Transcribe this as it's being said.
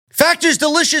Factor's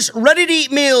delicious,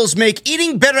 ready-to-eat meals make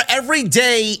eating better every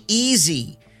day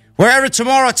easy. Wherever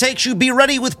tomorrow takes you, be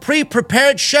ready with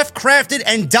pre-prepared, chef-crafted,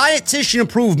 and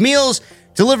dietitian-approved meals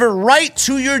delivered right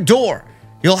to your door.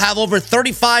 You'll have over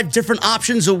 35 different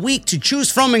options a week to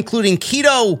choose from, including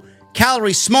keto,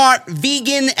 calorie smart,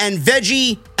 vegan, and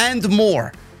veggie, and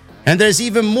more. And there's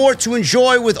even more to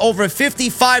enjoy with over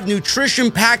 55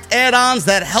 nutrition-packed add-ons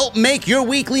that help make your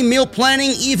weekly meal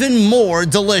planning even more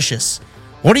delicious.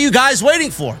 What are you guys waiting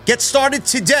for? Get started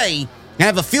today and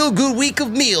have a feel-good week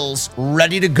of meals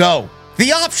ready to go.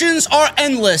 The options are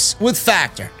endless with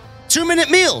Factor. 2-minute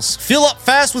meals. Fill up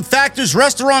fast with Factor's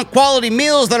restaurant-quality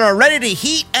meals that are ready to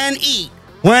heat and eat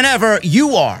whenever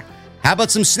you are. How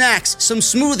about some snacks, some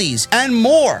smoothies, and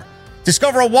more?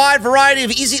 Discover a wide variety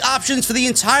of easy options for the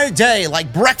entire day,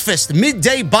 like breakfast,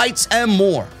 midday bites, and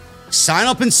more. Sign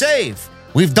up and save.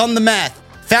 We've done the math.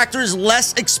 Factor is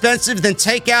less expensive than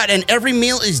takeout, and every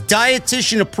meal is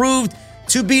dietitian approved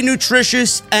to be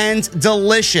nutritious and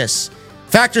delicious.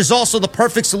 Factor is also the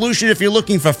perfect solution if you're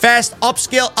looking for fast,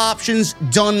 upscale options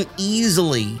done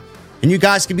easily. And you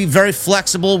guys can be very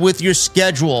flexible with your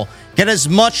schedule. Get as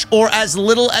much or as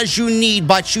little as you need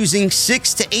by choosing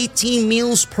 6 to 18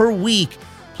 meals per week.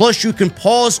 Plus, you can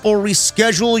pause or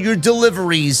reschedule your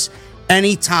deliveries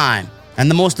anytime.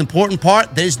 And the most important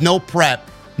part, there's no prep.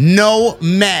 No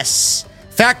mess.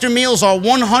 Factor meals are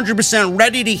 100%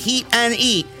 ready to heat and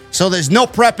eat, so there's no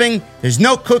prepping, there's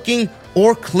no cooking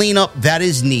or cleanup that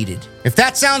is needed. If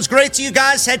that sounds great to you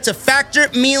guys, head to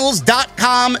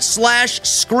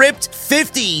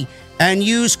factormeals.com/script50 and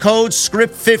use code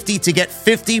script50 to get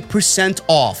 50%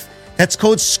 off. That's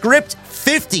code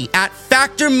script50 at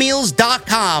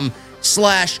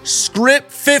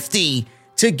factormeals.com/script50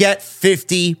 to get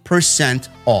 50%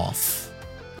 off.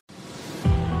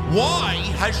 Why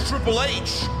has Triple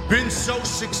H been so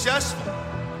successful?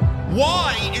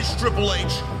 Why is Triple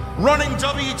H running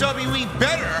WWE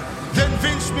better than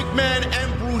Vince McMahon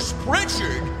and Bruce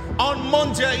Pritchard on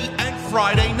Monday and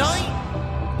Friday night?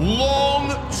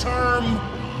 Long-term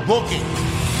booking.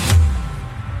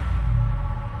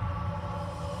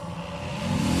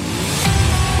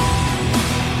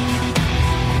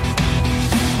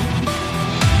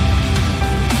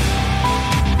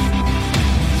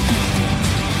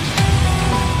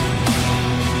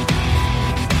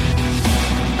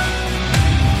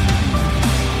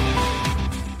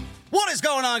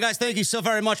 Going on, guys? Thank you so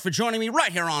very much for joining me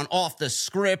right here on Off the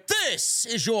Script. This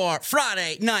is your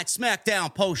Friday Night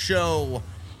SmackDown post show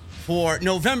for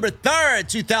November 3rd,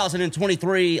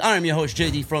 2023. I am your host,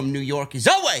 JD from New York, as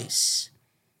always,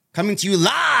 coming to you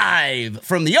live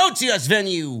from the OTS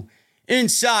venue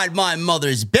inside my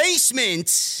mother's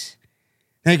basement.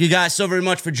 Thank you guys so very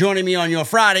much for joining me on your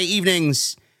Friday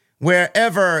evenings,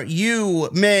 wherever you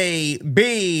may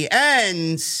be.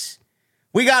 And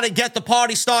we got to get the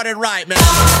party started right, man.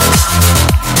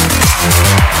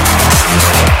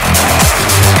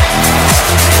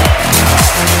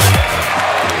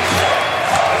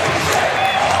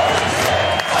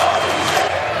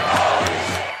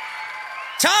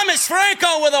 Thomas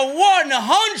Franco with a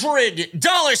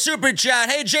 $100 super chat.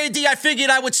 Hey, JD, I figured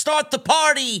I would start the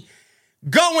party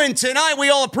going tonight. We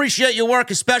all appreciate your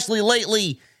work, especially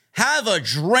lately. Have a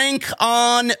drink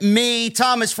on me.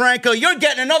 Thomas Franco, you're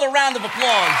getting another round of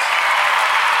applause.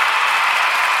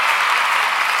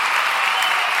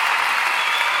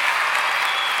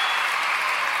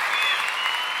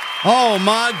 Oh,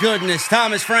 my goodness.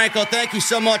 Thomas Franco, thank you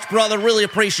so much, brother. Really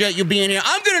appreciate you being here.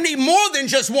 I'm going to need more than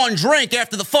just one drink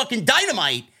after the fucking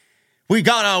dynamite we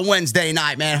got on Wednesday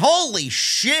night, man. Holy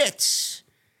shit.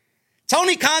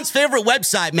 Tony Khan's favorite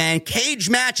website, man,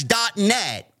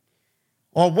 cagematch.net.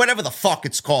 Or whatever the fuck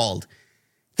it's called.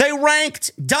 They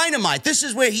ranked Dynamite. This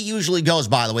is where he usually goes,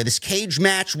 by the way. This Cage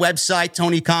Match website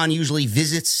Tony Khan usually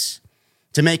visits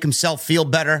to make himself feel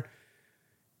better.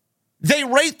 They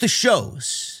rate the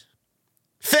shows.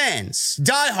 Fans,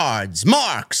 diehards,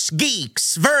 marks,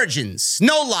 geeks, virgins,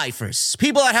 no-lifers,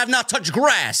 people that have not touched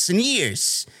grass in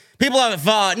years, people that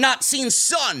have not seen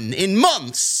sun in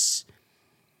months.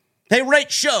 They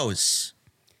rate shows.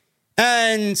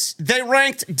 And they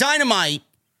ranked Dynamite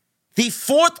the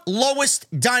 4th lowest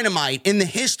Dynamite in the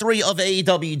history of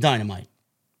AEW Dynamite.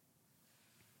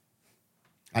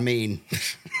 I mean,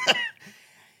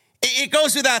 it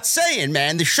goes without saying,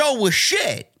 man. The show was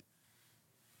shit.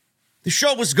 The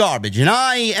show was garbage. And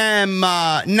I am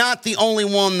not the only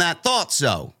one that thought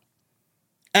so.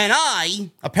 And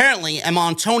I, apparently, am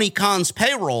on Tony Khan's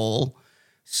payroll.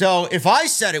 So if I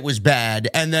said it was bad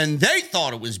and then they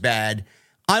thought it was bad,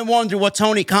 I wonder what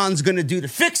Tony Khan's going to do to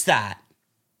fix that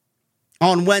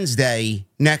on Wednesday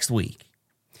next week.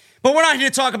 But we're not here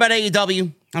to talk about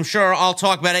AEW. I'm sure I'll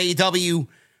talk about AEW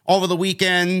over the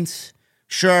weekend.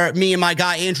 Sure, me and my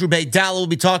guy Andrew Baydala will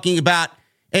be talking about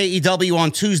AEW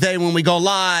on Tuesday when we go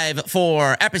live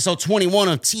for episode 21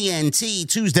 of TNT,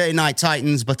 Tuesday Night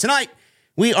Titans. But tonight,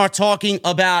 we are talking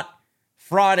about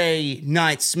Friday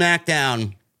Night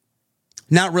SmackDown.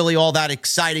 Not really all that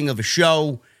exciting of a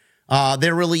show.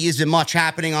 There really isn't much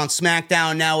happening on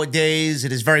SmackDown nowadays.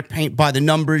 It is very paint by the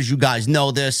numbers. You guys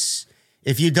know this.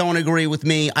 If you don't agree with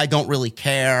me, I don't really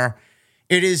care.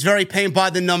 It is very paint by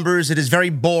the numbers. It is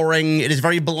very boring. It is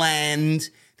very bland.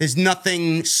 There's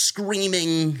nothing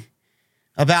screaming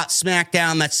about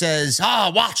SmackDown that says,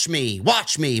 watch me,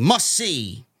 must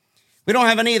see. We don't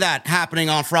have any of that happening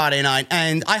on Friday night,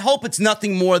 and I hope it's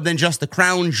nothing more than just the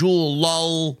crown jewel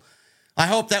lull. I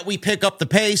hope that we pick up the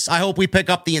pace. I hope we pick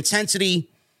up the intensity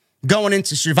going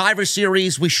into Survivor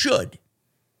Series. We should.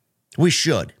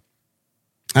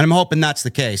 And I'm hoping that's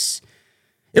the case.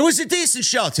 It was a decent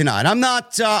show tonight. I'm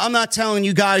not telling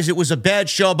you guys it was a bad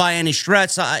show by any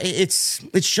stretch. It's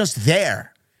just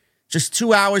there. Just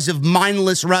 2 hours of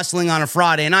mindless wrestling on a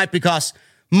Friday night because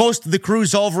most of the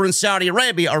crew's over in Saudi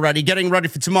Arabia already, getting ready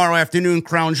for tomorrow afternoon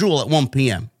Crown Jewel at 1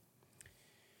 p.m.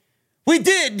 We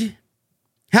did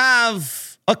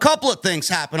have a couple of things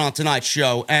happen on tonight's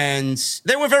show, and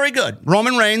they were very good.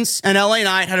 Roman Reigns and LA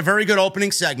Knight had a very good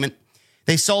opening segment.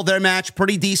 They sold their match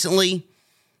pretty decently.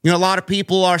 You know, a lot of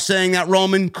people are saying that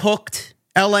Roman cooked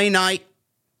LA Knight.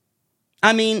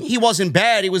 I mean, he wasn't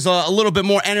bad. He was a little bit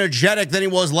more energetic than he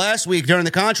was last week during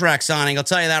the contract signing. I'll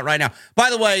tell you that right now.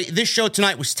 By the way, this show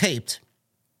tonight was taped.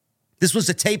 This was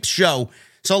a taped show.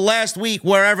 So last week,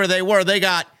 wherever they were, they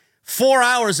got 4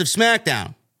 hours of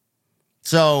SmackDown.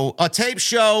 So a tape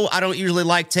show, I don't usually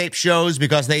like tape shows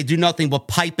because they do nothing but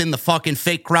pipe in the fucking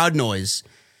fake crowd noise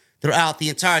throughout the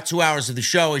entire 2 hours of the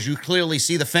show, as you clearly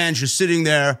see the fans just sitting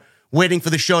there waiting for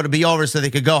the show to be over so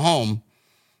they could go home.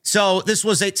 So this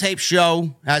was a tape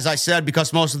show, as I said,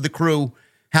 because most of the crew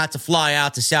had to fly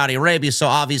out to Saudi Arabia. So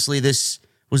obviously this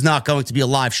was not going to be a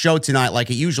live show tonight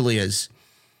like it usually is.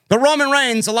 But Roman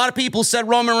Reigns, a lot of people said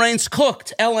Roman Reigns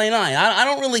cooked LA Knight. I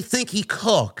don't really think he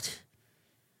cooked.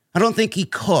 I don't think he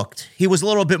cooked. He was a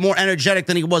little bit more energetic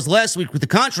than he was last week with the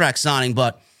contract signing,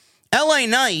 but LA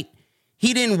Knight,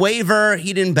 he didn't waver.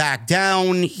 He didn't back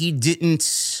down. He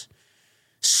didn't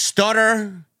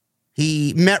stutter.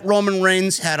 He met Roman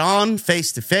Reigns head on,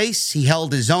 face to face. He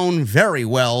held his own very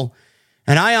well.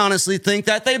 And I honestly think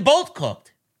that they both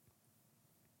cooked.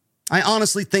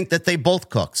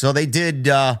 So they did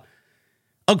a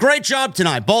great job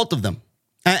tonight, both of them.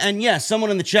 And yes, someone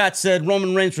in the chat said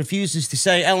Roman Reigns refuses to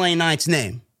say LA Knight's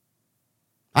name.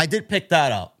 I did pick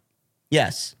that up.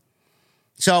 Yes.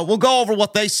 So we'll go over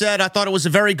what they said. I thought it was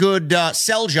a very good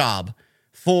sell job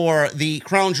for the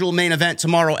Crown Jewel main event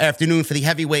tomorrow afternoon for the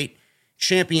heavyweight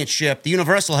championship, the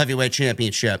Universal Heavyweight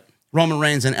Championship, Roman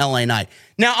Reigns and LA Knight.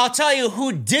 Now, I'll tell you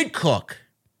who did cook.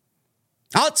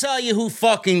 I'll tell you who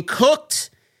fucking cooked,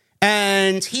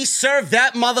 and he served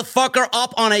that motherfucker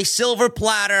up on a silver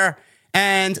platter,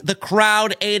 and the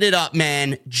crowd ate it up,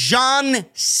 man. John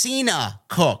Cena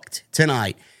cooked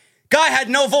tonight. Guy had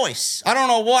no voice. I don't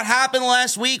know what happened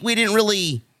last week. We didn't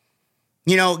really,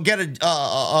 get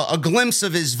a glimpse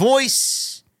of his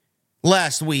voice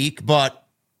last week, but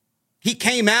he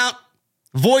came out.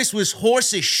 Voice was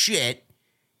hoarse as shit.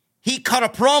 He cut a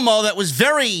promo that was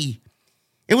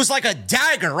it was like a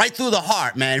dagger right through the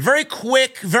heart, man. Very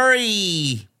quick,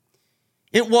 it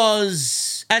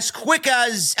was as quick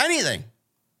as anything.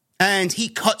 And he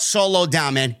cut Solo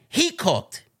down, man. He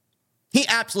cooked. He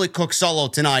absolutely cooked Solo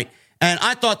tonight. And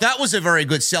I thought that was a very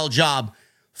good sell job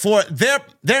for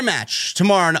their match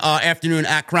tomorrow afternoon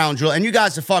at Crown Jewel. And you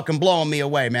guys are fucking blowing me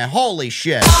away, man. Holy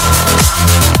shit.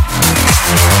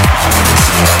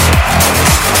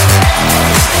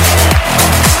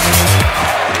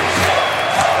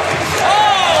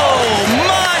 Oh,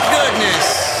 my goodness.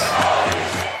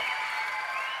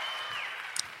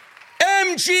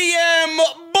 MGM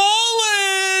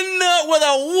Ballin' with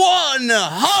a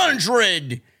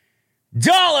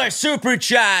 $100 super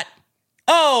chat.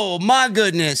 Oh, my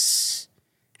goodness.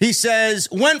 He says,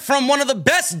 went from one of the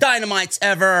best dynamites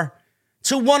ever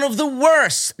to one of the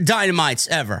worst dynamites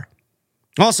ever.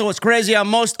 Also, it's crazy how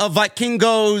most of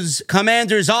Vikingo's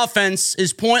Commander's offense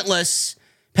is pointless.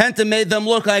 Penta made them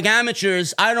look like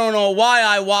amateurs. I don't know why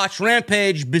I watch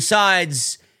Rampage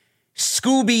besides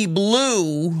Scooby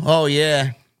Blue. Oh,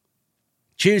 yeah.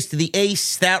 Cheers to the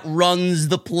ace that runs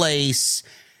the place.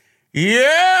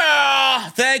 Yeah!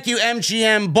 Thank you,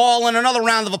 MGM Ballin'. Another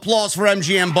round of applause for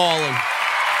MGM Ballin'.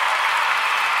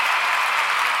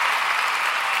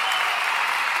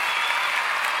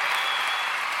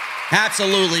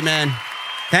 Absolutely, man.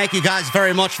 Thank you guys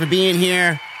very much for being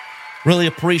here. Really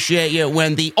appreciate you.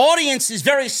 When the audience is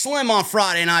very slim on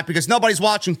Friday night because nobody's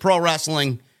watching pro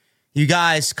wrestling, you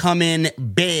guys come in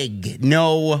big.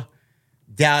 No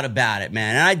doubt about it,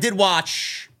 man. And I did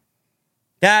watch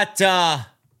that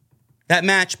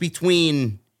match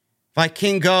between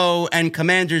Vikingo and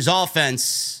Commander's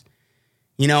Offense.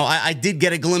 You know, I did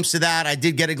get a glimpse of that. I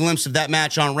did get a glimpse of that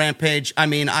match on Rampage. I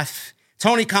mean,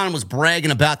 Tony Khan was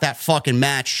bragging about that fucking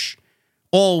match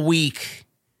all week.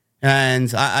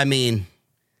 And, I mean,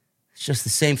 it's just the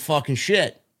same fucking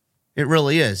shit. It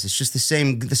really is. It's just the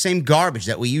same garbage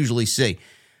that we usually see.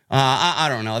 I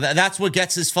don't know. That's what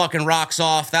gets his fucking rocks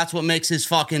off. That's what makes his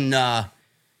fucking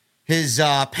his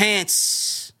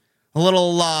pants a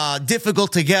little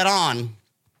difficult to get on.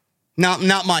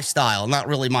 Not my style. Not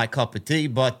really my cup of tea,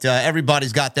 but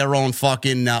everybody's got their own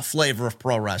fucking flavor of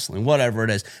pro wrestling, whatever it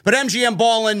is. But MGM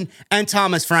Ballin and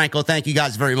Thomas Franco, thank you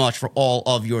guys very much for all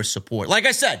of your support. Like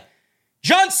I said,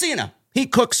 John Cena, he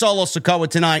cooked Solo Sikoa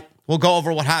tonight. We'll go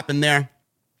over what happened there.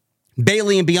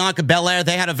 Bayley and Bianca Belair,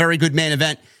 they had a very good main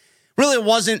event. Really, it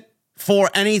wasn't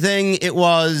for anything. It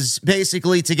was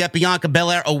basically to get Bianca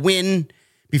Belair a win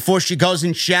before she goes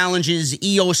and challenges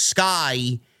Io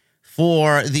Sky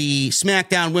for the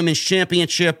SmackDown Women's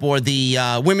Championship or the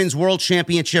Women's World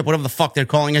Championship, whatever the fuck they're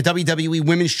calling it, WWE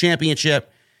Women's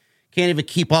Championship. Can't even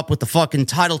keep up with the fucking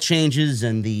title changes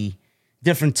and the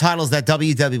different titles that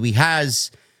WWE has.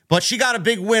 But she got a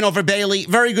big win over Bayley.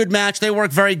 Very good match. They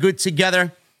work very good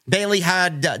together. Bayley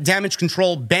had Damage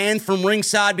Control banned from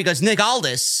ringside because Nick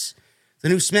Aldis, the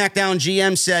new SmackDown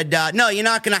GM, said, no, you're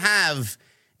not going to have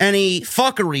any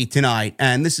fuckery tonight,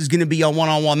 and this is going to be a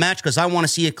one-on-one match because I want to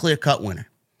see a clear-cut winner.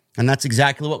 And that's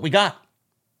exactly what we got.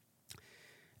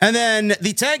 And then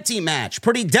the tag team match,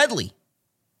 pretty deadly.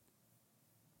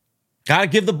 Gotta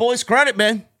give the boys credit,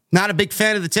 man. Not a big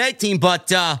fan of the tag team, but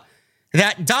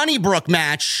that Donnybrook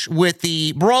match with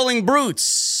the Brawling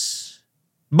Brutes.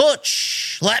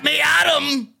 Butch, let me at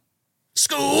him.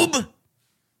 Scoob.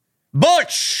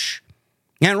 Butch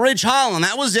and Ridge Holland.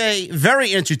 That was a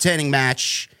very entertaining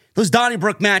match. Those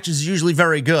Donnybrook matches are usually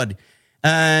very good.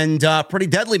 And pretty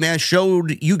deadly, man.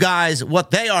 Showed you guys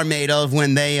what they are made of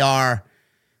when they are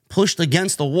pushed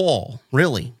against the wall,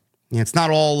 really. It's not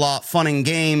all fun and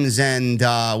games and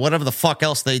whatever the fuck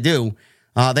else they do.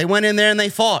 They went in there and they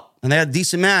fought. And they had a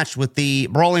decent match with the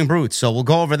Brawling Brutes. So we'll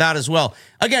go over that as well.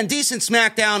 Again, decent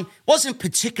SmackDown. Wasn't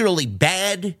particularly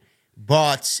bad,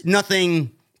 but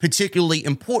nothing particularly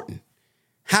important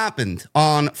happened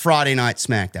on Friday Night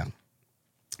SmackDown.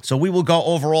 So we will go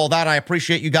over all that. I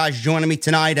appreciate you guys joining me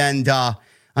tonight. And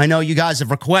I know you guys have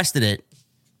requested it.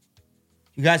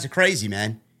 You guys are crazy,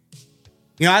 man.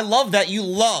 You know, I love that you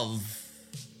love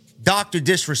Dr.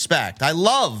 Disrespect. I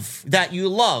love that you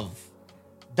love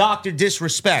Dr.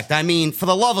 Disrespect. I mean, for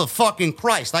the love of fucking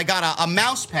Christ, I got a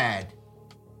mouse pad.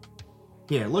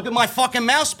 Here, look at my fucking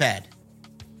mouse pad.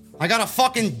 I got a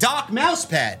fucking Doc mouse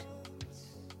pad.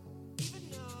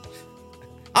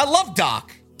 I love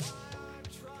Doc.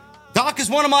 Doc is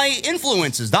one of my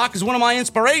influences. Doc is one of my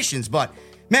inspirations. But,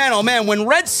 man, oh man, when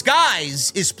Red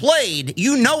Skies is played,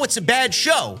 you know it's a bad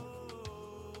show.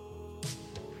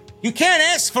 You can't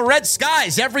ask for Red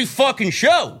Skies every fucking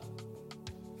show.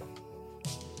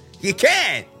 You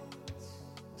can't.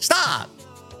 Stop.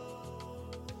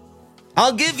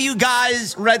 I'll give you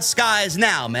guys Red Skies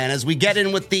now, man, as we get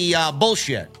in with the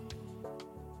bullshit.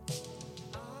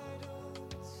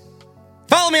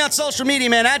 Follow me on social media,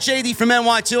 man, at JD from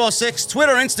NY206,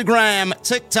 Twitter, Instagram,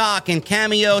 TikTok, and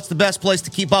Cameo. It's the best place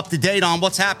to keep up to date on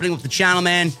what's happening with the channel,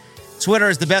 man. Twitter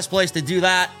is the best place to do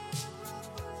that.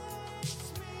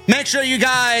 Make sure you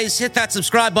guys hit that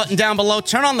subscribe button down below.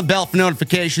 Turn on the bell for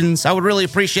notifications. I would really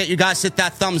appreciate you guys hit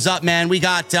that thumbs up, man. We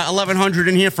got 1,100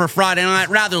 in here for a Friday night.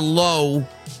 Rather low.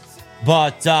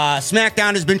 But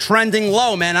SmackDown has been trending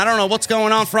low, man. I don't know what's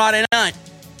going on Friday night.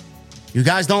 You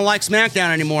guys don't like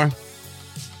SmackDown anymore.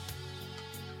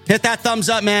 Hit that thumbs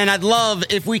up, man. I'd love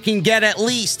if we can get at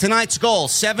least tonight's goal.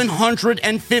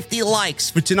 750 likes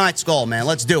for tonight's goal, man.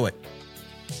 Let's do it.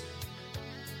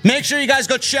 Make sure you guys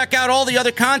go check out all the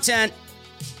other content.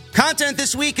 Content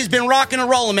this week has been rocking and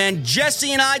rolling, man.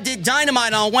 Jesse and I did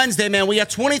Dynamite on Wednesday, man. We had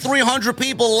 2,300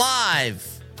 people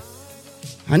live.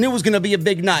 I knew it was going to be a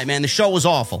big night, man. The show was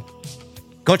awful.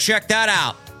 Go check that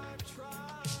out.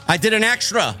 I did an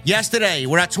extra yesterday.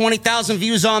 We're at 20,000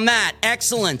 views on that.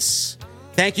 Excellence.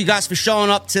 Thank you guys for showing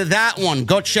up to that one.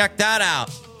 Go check that out.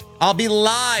 I'll be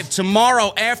live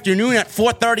tomorrow afternoon at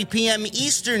 4:30 p.m.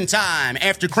 Eastern Time.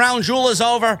 After Crown Jewel is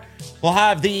over, we'll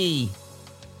have the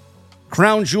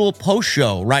Crown Jewel post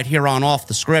show right here on Off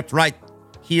the Script, right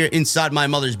here inside my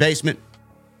mother's basement.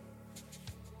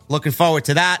 Looking forward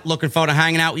to that. Looking forward to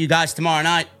hanging out with you guys tomorrow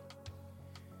night.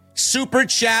 Super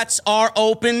chats are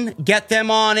open. Get them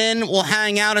on in. We'll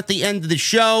hang out at the end of the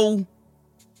show.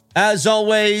 As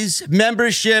always,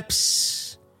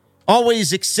 memberships.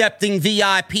 Always accepting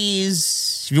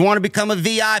VIPs. If you want to become a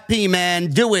VIP, man,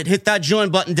 do it. Hit that join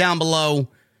button down below.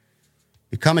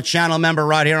 Become a channel member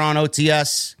right here on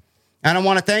OTS. And I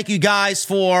want to thank you guys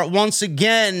for once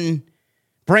again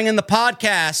bringing the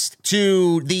podcast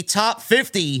to the top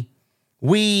 50.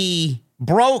 We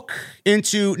broke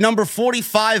into number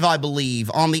 45, I believe,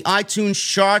 on the iTunes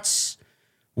charts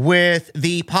with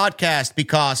the podcast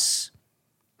because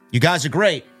you guys are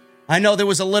great. I know there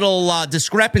was a little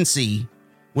discrepancy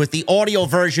with the audio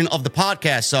version of the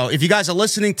podcast. So if you guys are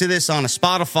listening to this on a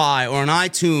Spotify or an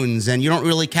iTunes and you don't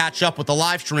really catch up with the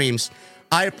live streams,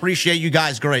 I appreciate you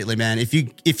guys greatly, man. If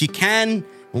you can,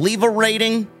 leave a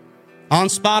rating on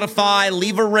Spotify,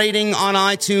 leave a rating on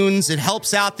iTunes. It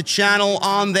helps out the channel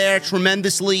on there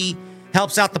tremendously,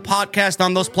 helps out the podcast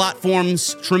on those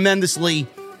platforms tremendously.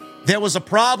 There was a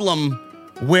problem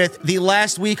with the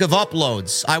last week of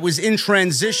uploads. I was in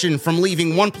transition from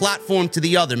leaving one platform to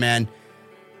the other, man.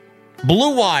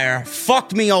 Blue Wire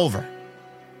fucked me over.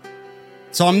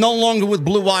 So I'm no longer with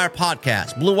Blue Wire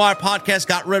Podcast. Blue Wire Podcast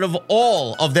got rid of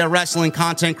all of their wrestling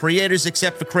content creators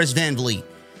except for Chris Van Vliet.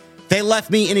 They left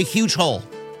me in a huge hole.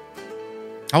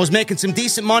 I was making some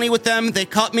decent money with them. They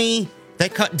cut me. They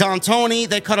cut Don Tony.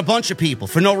 They cut a bunch of people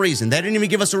for no reason. They didn't even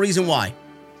give us a reason why.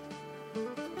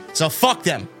 So fuck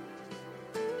them.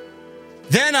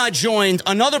 Then I joined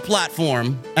another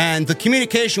platform, and the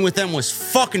communication with them was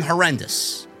fucking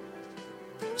horrendous.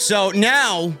 So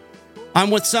now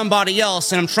I'm with somebody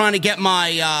else, and I'm trying to get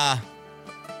my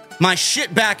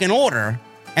shit back in order,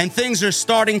 and things are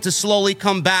starting to slowly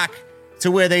come back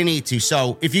to where they need to.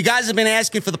 So if you guys have been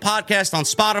asking for the podcast on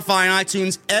Spotify and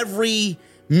iTunes, every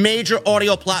major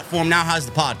audio platform now has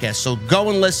the podcast. So go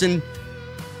and listen.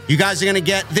 You guys are going to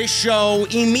get this show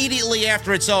immediately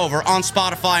after it's over on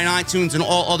Spotify and iTunes and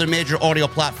all other major audio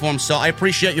platforms. So I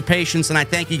appreciate your patience, and I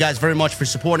thank you guys very much for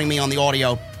supporting me on the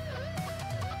audio.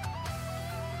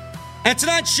 And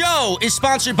tonight's show is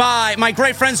sponsored by my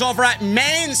great friends over at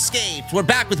Manscaped. We're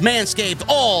back with Manscaped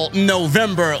all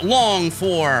November long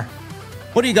for...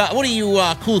 What do you got? What are you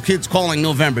cool kids calling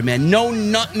November, man? No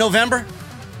Nut November?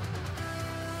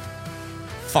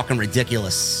 Fucking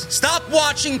ridiculous. Stop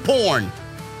watching porn.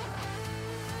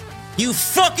 You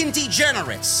fucking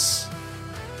degenerates.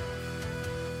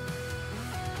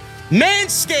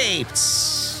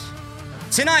 Manscaped.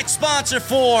 Tonight's sponsor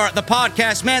for the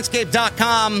podcast,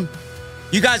 manscaped.com.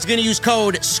 You guys are going to use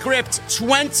code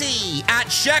SCRIPT20 at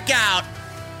checkout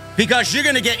because you're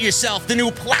going to get yourself the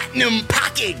new Platinum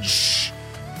Package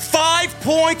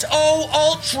 5.0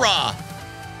 Ultra.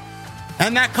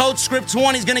 And that code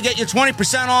SCRIPT20 is going to get you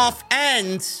 20% off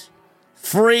and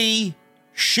free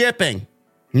shipping,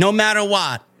 no matter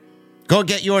what. Go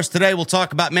get yours today. We'll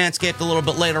talk about Manscaped a little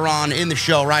bit later on in the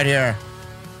show right here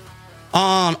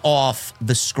on Off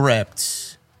the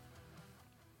Script.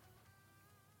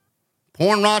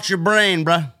 Porn rots your brain,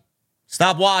 bruh.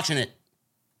 Stop watching it.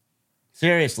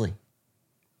 Seriously.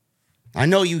 I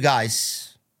know you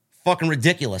guys. Fucking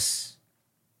ridiculous.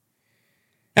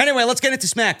 Anyway, let's get into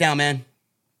SmackDown, man.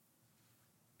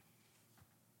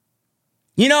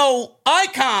 You know,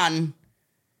 Icon,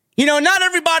 not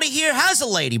everybody here has a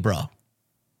lady, bro.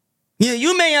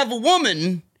 You may have a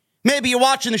woman. Maybe you're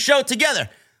watching the show together.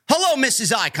 Hello,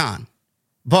 Mrs. Icon.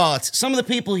 But some of the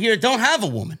people here don't have a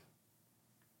woman.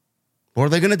 What are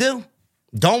they going to do?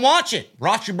 Don't watch it.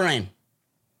 Rot your brain.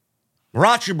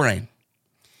 Rot your brain.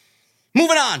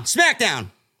 Moving on. SmackDown.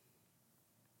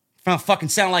 I'm fucking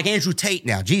sound like Andrew Tate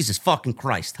now. Jesus fucking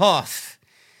Christ. Oh.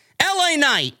 LA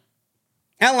Knight.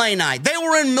 They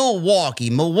were in Milwaukee.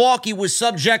 Milwaukee was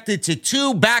subjected to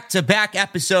 2 back-to-back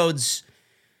episodes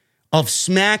of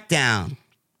SmackDown.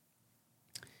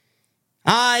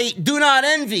 I do not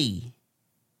envy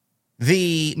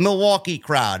the Milwaukee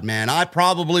crowd, man. I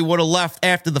probably would have left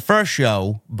after the first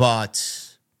show,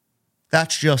 but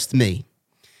that's just me.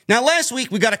 Now, last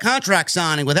week, we got a contract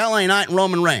signing with LA Knight and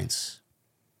Roman Reigns.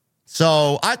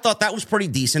 So I thought that was pretty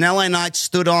decent. LA Knight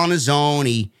stood on his own.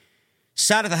 He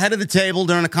sat at the head of the table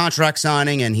during a contract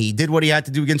signing, and he did what he had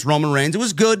to do against Roman Reigns. It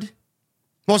was good.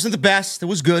 Wasn't the best. It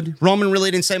was good. Roman really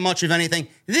didn't say much of anything.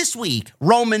 This week,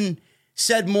 Roman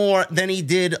said more than he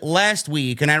did last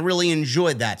week, and I really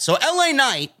enjoyed that. So LA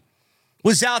Knight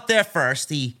was out there first.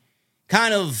 He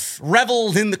kind of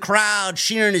reveled in the crowd,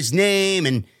 cheering his name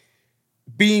and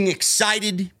being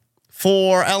excited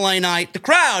for LA Knight. The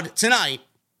crowd tonight,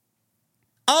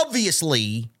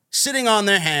 obviously sitting on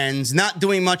their hands, not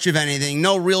doing much of anything,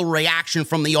 no real reaction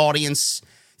from the audience.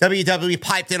 WWE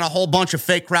piped in a whole bunch of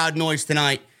fake crowd noise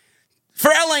tonight. For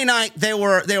LA Knight, they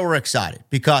were excited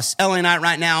because LA Knight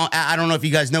right now, I don't know if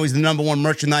you guys know, he's the number one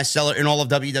merchandise seller in all of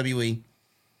WWE.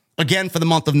 Again, for the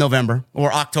month of November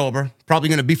or October. Probably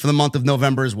going to be for the month of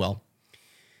November as well.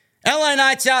 LA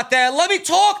Knight's out there. Let me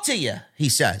talk to you, he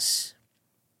says.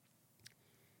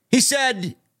 He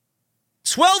said,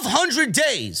 1,200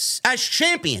 days as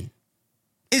champion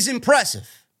is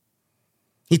impressive.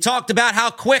 He talked about how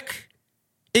quick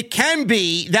it can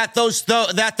be that those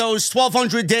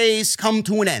 1,200 days come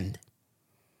to an end.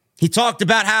 He talked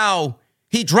about how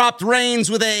he dropped Reigns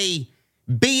with a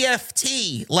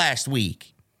BFT last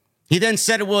week. He then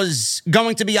said it was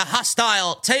going to be a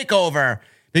hostile takeover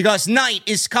because Knight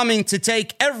is coming to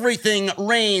take everything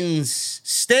Reigns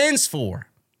stands for.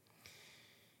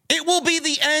 It will be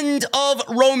the end of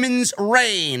Roman's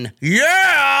reign.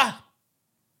 Yeah!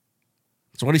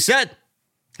 That's what he said.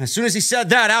 As soon as he said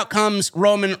that, out comes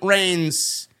Roman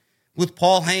Reigns with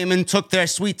Paul Heyman. Took their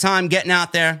sweet time getting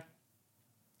out there.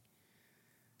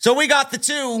 So we got the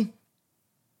two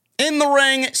in the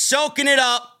ring, soaking it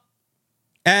up.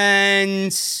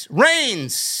 And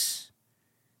Reigns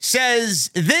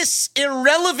says this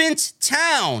irrelevant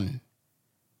town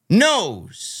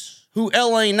knows who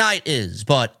LA Knight is,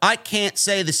 but I can't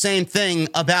say the same thing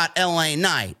about LA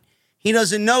Knight. He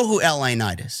doesn't know who LA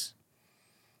Knight is.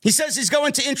 He says he's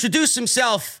going to introduce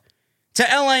himself to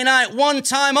LA Knight one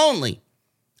time only.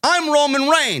 I'm Roman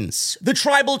Reigns, the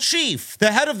tribal chief,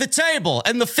 the head of the table,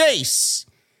 and the face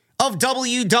of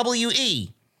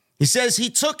WWE. He says he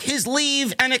took his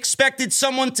leave and expected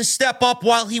someone to step up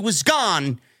while he was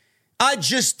gone. I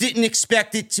just didn't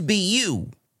expect it to be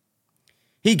you.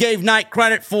 He gave Knight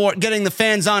credit for getting the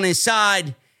fans on his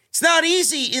side. It's not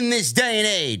easy in this day and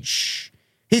age.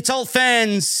 He told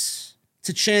fans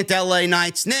to chant LA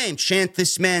Knight's name, chant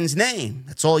this man's name.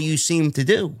 That's all you seem to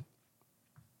do.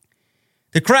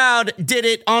 The crowd did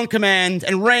it on command,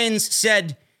 and Reigns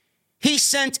said he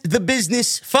sent the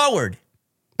business forward,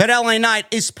 but LA Knight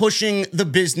is pushing the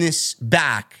business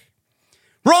back.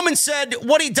 Roman said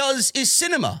what he does is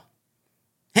cinema.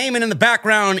 Heyman in the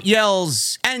background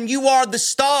yells, and you are the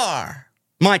star,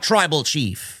 my tribal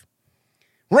chief.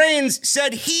 Reigns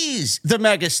said he's the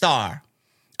megastar.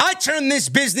 I turned this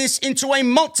business into a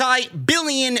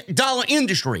multi-billion-dollar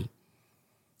industry.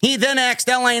 He then asked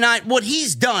LA Knight what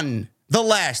he's done the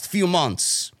last few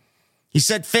months. He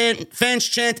said fans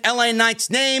chant LA Knight's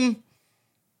name.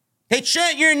 They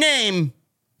chant your name,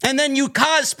 and then you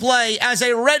cosplay as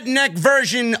a redneck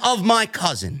version of my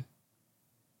cousin,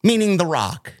 meaning The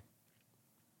Rock.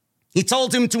 He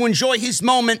told him to enjoy his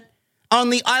moment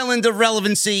on the island of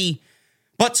relevancy,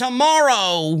 but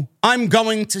tomorrow I'm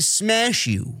going to smash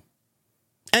you.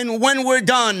 And when we're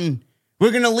done,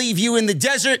 we're going to leave you in the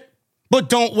desert, but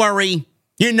don't worry,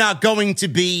 you're not going to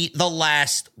be the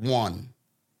last one.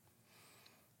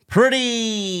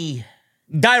 Pretty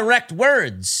direct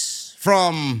words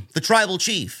from the tribal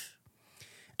chief.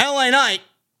 LA Knight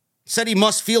said he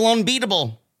must feel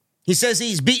unbeatable. He says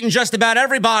he's beaten just about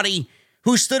everybody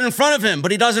who stood in front of him,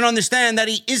 but he doesn't understand that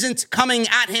he isn't coming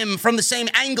at him from the same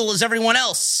angle as everyone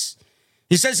else.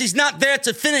 He says he's not there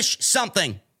to finish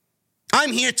something.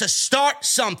 I'm here to start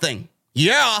something.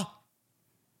 Yeah.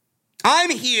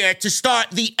 I'm here to start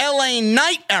the LA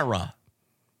Knight era.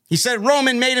 He said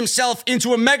Roman made himself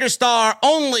into a megastar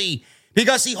only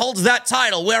because he holds that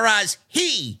title, whereas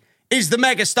he is the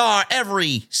megastar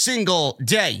every single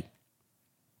day.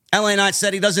 LA Knight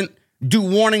said he doesn't do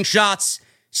warning shots,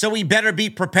 so he better be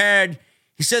prepared.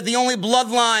 He said the only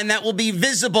bloodline that will be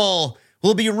visible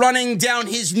will be running down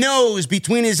his nose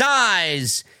between his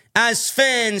eyes as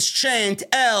fans chant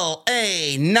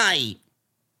LA Knight.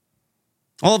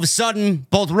 All of a sudden,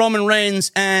 both Roman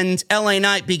Reigns and LA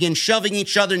Knight begin shoving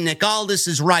each other. Nick Aldis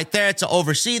is right there to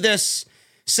oversee this.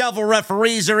 Several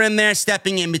referees are in there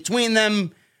stepping in between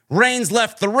them. Reigns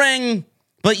left the ring,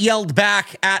 but yelled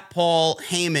back at Paul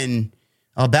Heyman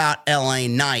about LA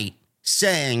Knight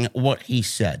saying what he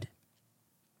said.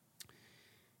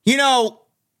 You know,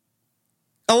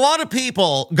 a lot of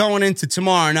people going into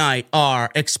tomorrow night are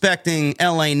expecting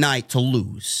LA Knight to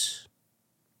lose.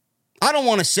 I don't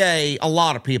want to say a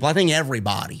lot of people. I think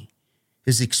everybody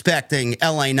is expecting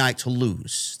LA Knight to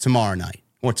lose tomorrow night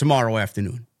or tomorrow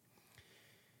afternoon.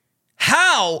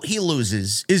 How he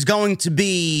loses is going to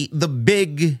be the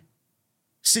big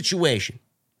situation.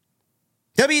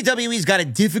 WWE's got a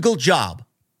difficult job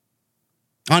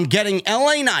on getting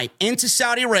LA Knight into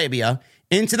Saudi Arabia,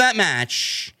 into that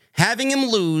match, having him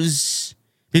lose,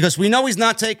 because we know he's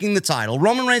not taking the title.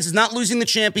 Roman Reigns is not losing the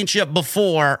championship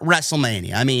before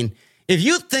WrestleMania. I mean, if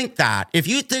you think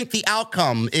the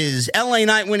outcome is LA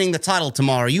Knight winning the title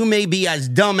tomorrow, you may be as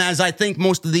dumb as I think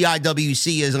most of the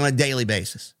IWC is on a daily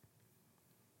basis.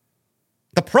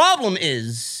 The problem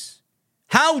is,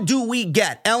 how do we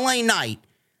get LA Knight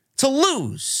to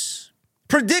lose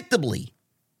predictably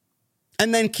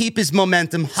and then keep his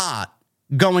momentum hot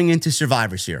going into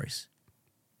Survivor Series?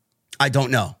 I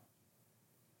don't know.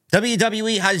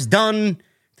 WWE has done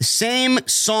the same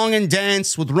song and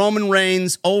dance with Roman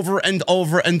Reigns over and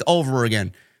over and over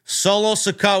again. Solo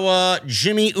Sikoa,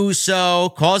 Jimmy Uso,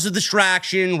 cause of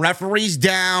distraction, referees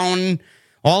down.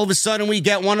 All of a sudden we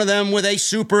get one of them with a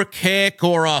super kick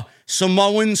or a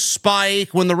Samoan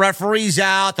spike. When the referee's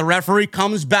out, the referee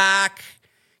comes back,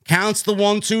 counts the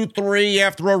 1, 2, 3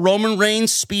 after a Roman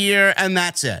Reigns spear, and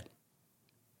that's it.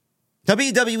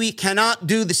 WWE cannot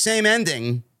do the same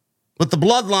ending with the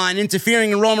Bloodline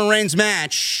interfering in Roman Reigns'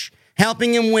 match,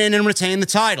 helping him win and retain the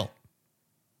title.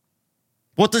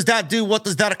 What does that do? What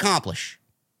does that accomplish?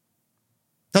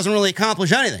 Doesn't really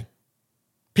accomplish anything.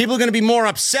 People are going to be more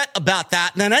upset about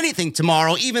that than anything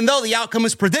tomorrow, even though the outcome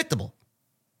is predictable.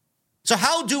 So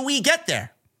how do we get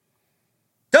there?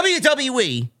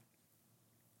 WWE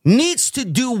needs to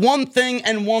do one thing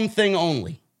and one thing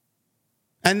only,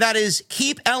 and that is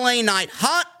keep LA Knight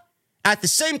hot, at the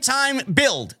same time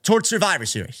build towards Survivor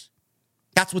Series.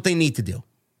 That's what they need to do.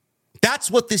 That's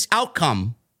what this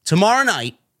outcome tomorrow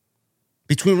night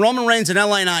between Roman Reigns and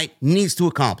LA Knight needs to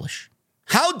accomplish.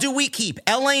 How do we keep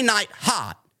LA Knight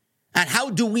hot, and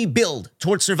how do we build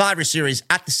towards Survivor Series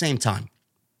at the same time?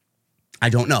 I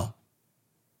don't know.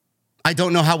 I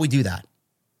don't know how we do that.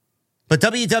 But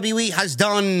WWE has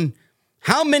done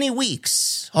how many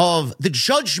weeks of the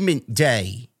Judgment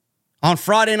Day on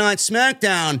Friday Night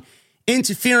SmackDown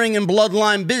interfering in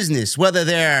Bloodline business, whether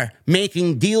they're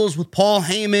making deals with Paul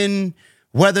Heyman,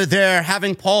 whether they're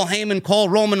having Paul Heyman call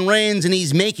Roman Reigns and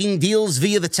he's making deals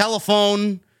via the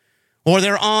telephone, or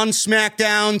they're on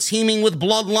SmackDown teaming with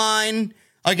Bloodline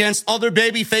against other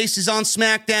baby faces on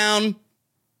SmackDown.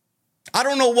 I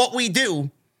don't know what we do,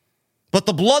 but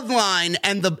the Bloodline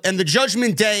and the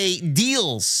Judgment Day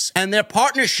deals and their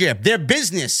partnership, their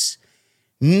business,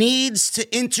 needs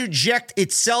to interject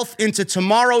itself into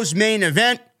tomorrow's main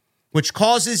event, which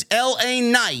causes LA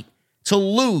Knight to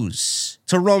lose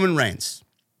to Roman Reigns.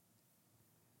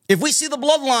 If we see the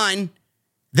Bloodline,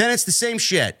 then it's the same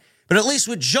shit. But at least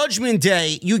with Judgment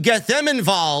Day, you get them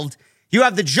involved. You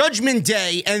have the Judgment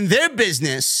Day and their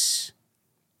business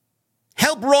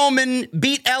help Roman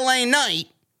beat LA Knight,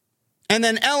 and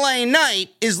then LA Knight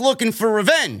is looking for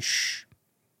revenge.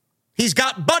 He's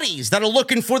got buddies that are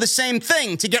looking for the same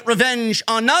thing, to get revenge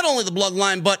on not only the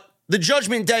Bloodline, but the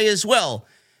Judgment Day as well.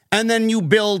 And then you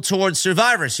build towards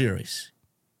Survivor Series.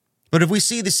 But if we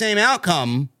see the same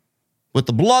outcome with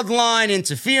the Bloodline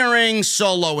interfering,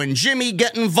 Solo and Jimmy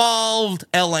get involved,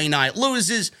 LA Knight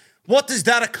loses, what does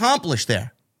that accomplish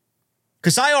there?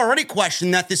 Because I already question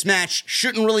that this match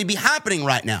shouldn't really be happening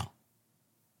right now.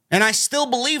 And I still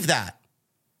believe that.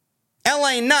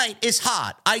 LA Knight is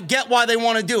hot. I get why they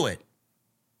want to do it.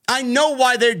 I know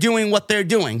why they're doing what they're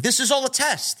doing. This is all a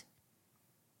test.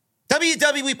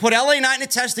 WWE put LA Knight in a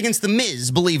test against The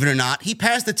Miz, believe it or not. He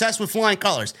passed the test with flying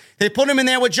colors. They put him in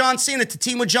there with John Cena to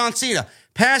team with John Cena.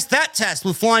 Passed that test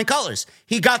with flying colors.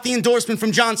 He got the endorsement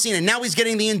from John Cena. Now he's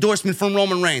getting the endorsement from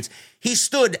Roman Reigns. He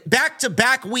stood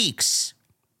back-to-back weeks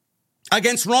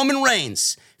against Roman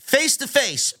Reigns,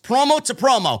 face-to-face, promo to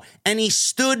promo, and he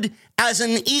stood as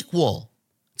an equal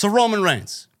to Roman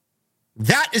Reigns.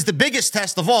 That is the biggest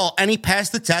test of all, and he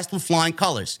passed the test with flying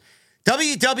colors.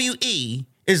 WWE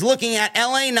is looking at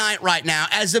LA Knight right now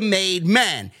as a made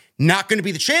man. Not going to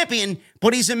be the champion,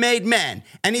 but he's a made man.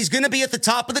 And he's going to be at the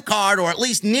top of the card, or at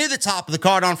least near the top of the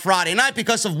card on Friday night,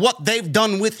 because of what they've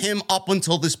done with him up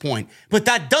until this point. But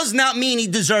that does not mean he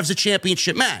deserves a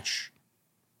championship match,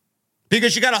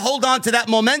 because you got to hold on to that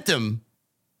momentum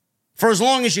for as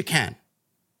long as you can.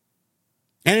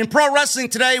 And in pro wrestling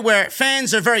today, where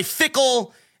fans are very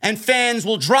fickle and fans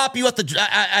will drop you in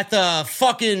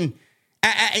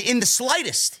the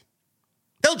slightest,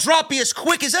 they'll drop you as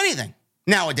quick as anything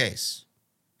nowadays.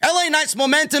 LA Knight's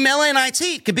momentum, LA Knight's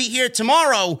heat could be here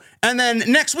tomorrow, and then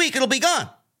next week it'll be gone.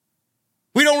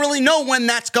 We don't really know when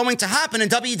that's going to happen,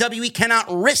 and WWE cannot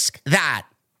risk that.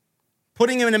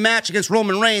 Putting him in a match against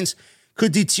Roman Reigns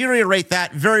could deteriorate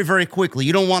that very, very quickly.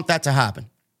 You don't want that to happen.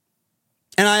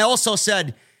 And I also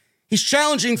said he's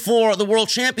challenging for the World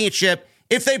Championship.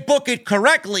 If they book it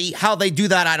correctly, how they do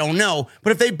that, I don't know.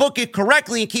 But if they book it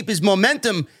correctly and keep his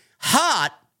momentum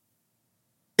hot,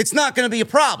 it's not going to be a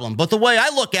problem. But the way I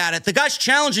look at it, the guy's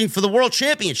challenging for the world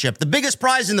championship, the biggest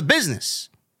prize in the business.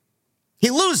 He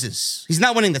loses. He's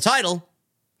not winning the title.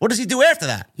 What does he do after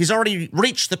that? He's already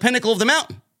reached the pinnacle of the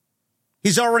mountain.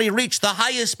 He's already reached the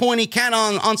highest point he can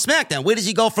on SmackDown. Where does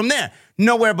he go from there?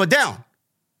 Nowhere but down.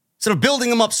 Instead of building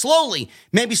him up slowly,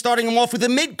 maybe starting him off with a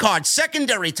mid-card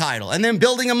secondary title and then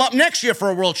building him up next year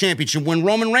for a world championship when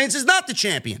Roman Reigns is not the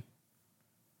champion.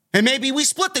 And maybe we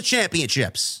split the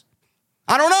championships.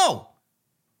 I don't know.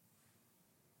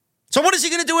 So what is he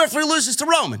going to do after he loses to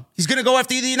Roman? He's going to go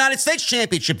after the United States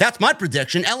Championship. That's my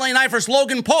prediction. LA Knight versus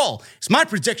Logan Paul. It's my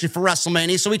prediction for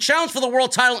WrestleMania. So he challenged for the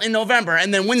world title in November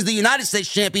and then wins the United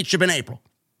States Championship in April.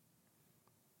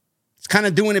 It's kind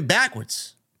of doing it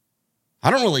backwards. I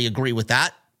don't really agree with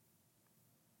that.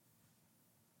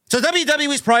 So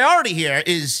WWE's priority here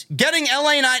is getting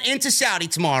LA Knight into Saudi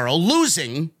tomorrow,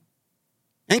 losing,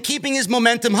 and keeping his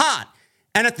momentum hot.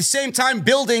 And at the same time,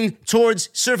 building towards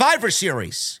Survivor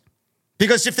Series.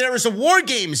 Because if there is a War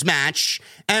Games match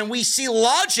and we see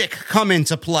logic come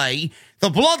into play, the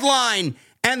Bloodline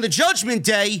and the Judgment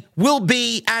Day will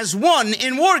be as one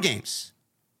in War Games.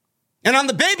 And on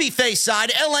the babyface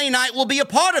side, LA Knight will be a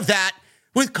part of that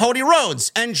with Cody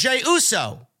Rhodes and Jey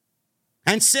Uso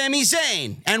and Sami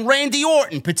Zayn and Randy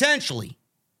Orton, potentially.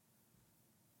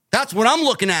 That's what I'm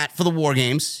looking at for the War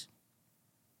Games.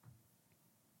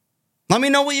 Let me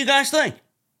know what you guys think.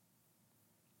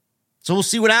 So we'll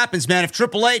see what happens, man. If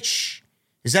Triple H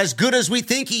is as good as we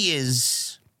think he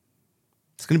is,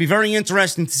 it's going to be very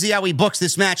interesting to see how he books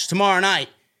this match tomorrow night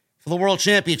for the World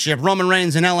Championship, Roman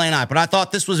Reigns and LA Knight. But I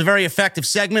thought this was a very effective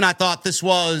segment. I thought this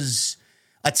was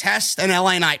a test, and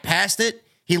LA Knight passed it.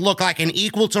 He looked like an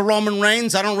equal to Roman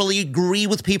Reigns. I don't really agree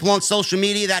with people on social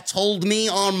media that told me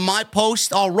on my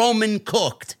post, oh, Roman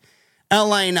cooked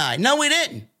LA Knight. No, he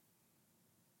didn't.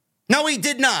 No, he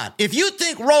did not. If you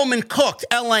think Roman cooked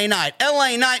LA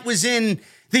Knight was in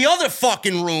the other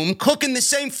fucking room cooking the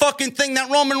same fucking thing that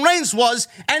Roman Reigns was,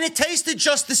 and it tasted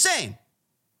just the same.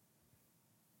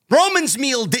 Roman's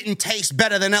meal didn't taste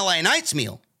better than LA Knight's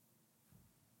meal.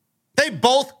 They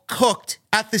both cooked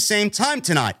at the same time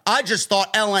tonight. I just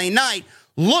thought LA Knight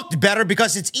looked better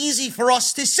because it's easy for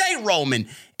us to say Roman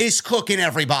is cooking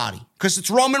everybody because it's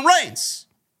Roman Reigns.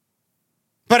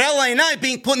 But LA Knight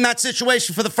being put in that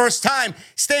situation for the first time,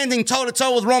 standing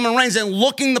toe-to-toe with Roman Reigns and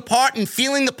looking the part and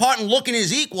feeling the part and looking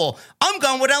his equal, I'm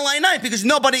going with LA Knight because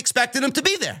nobody expected him to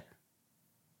be there.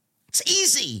 It's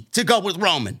easy to go with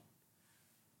Roman.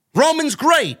 Roman's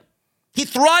great. He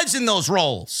thrives in those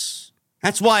roles.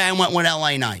 That's why I went with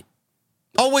LA Knight.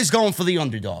 Always going for the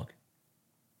underdog.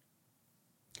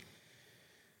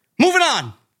 Moving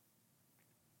on.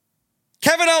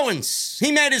 Kevin Owens.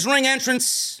 He made his ring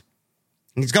entrance.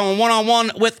 He's going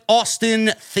one-on-one with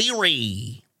Austin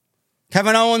Theory.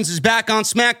 Kevin Owens is back on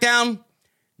SmackDown.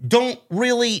 Don't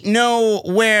really know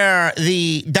where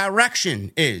the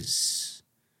direction is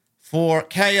for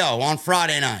KO on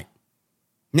Friday night.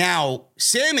 Now,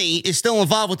 Sammy is still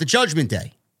involved with the Judgment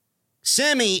Day.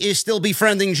 Sammy is still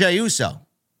befriending Jey Uso.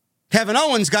 Kevin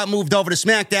Owens got moved over to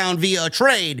SmackDown via a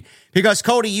trade because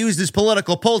Cody used his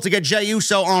political pull to get Jey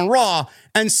Uso on Raw,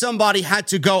 and somebody had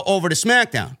to go over to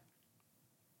SmackDown.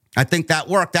 I think that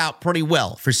worked out pretty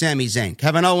well for Sami Zayn.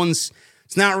 Kevin Owens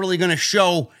is not really going to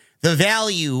show the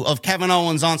value of Kevin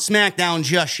Owens on SmackDown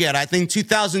just yet. I think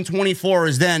 2024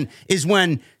 is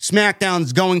when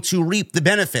SmackDown's going to reap the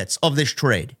benefits of this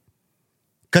trade.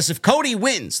 Because if Cody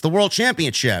wins the World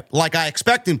Championship, like I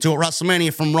expect him to at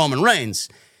WrestleMania from Roman Reigns,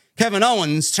 Kevin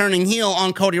Owens turning heel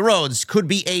on Cody Rhodes could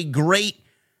be a great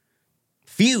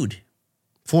feud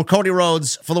for Cody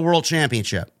Rhodes for the World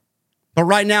Championship. But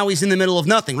right now, he's in the middle of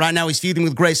nothing. Right now, he's feuding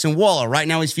with Grayson Waller. Right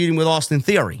now, he's feuding with Austin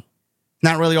Theory.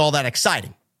 Not really all that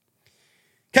exciting.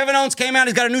 Kevin Owens came out.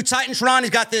 He's got a new Titantron. He's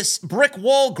got this brick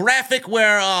wall graphic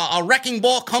where a wrecking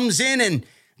ball comes in and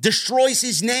destroys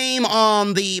his name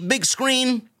on the big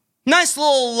screen. Nice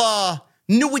little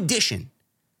new addition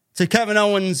to Kevin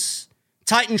Owens'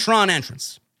 Titantron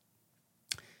entrance.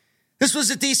 This was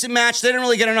a decent match. They didn't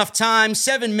really get enough time.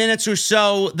 7 minutes or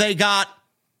so they got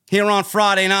here on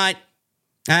Friday night.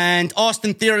 And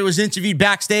Austin Theory was interviewed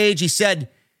backstage. He said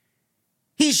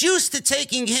he's used to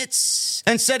taking hits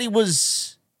and said he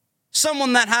was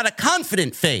someone that had a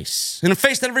confident face and a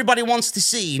face that everybody wants to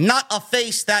see, not a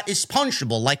face that is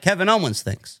punchable like Kevin Owens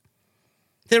thinks.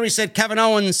 Theory said Kevin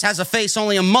Owens has a face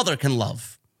only a mother can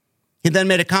love. He then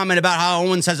made a comment about how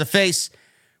Owens has a face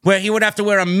where he would have to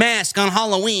wear a mask on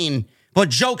Halloween, but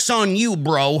joke's on you,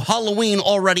 bro. Halloween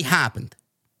already happened.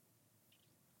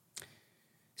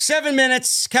 7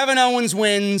 minutes, Kevin Owens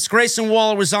wins. Grayson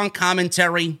Waller was on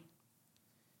commentary.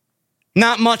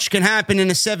 Not much can happen in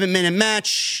a 7-minute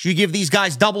match. You give these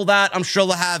guys double that, I'm sure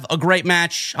they'll have a great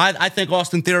match. I think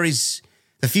Austin Theory's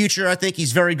the future. I think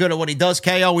he's very good at what he does.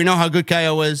 KO, we know how good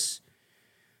KO is.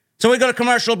 So we go to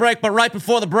commercial break, but right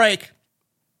before the break,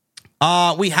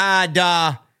 we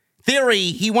had Theory.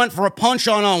 He went for a punch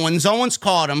on Owens. Owens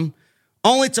caught him,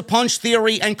 only to punch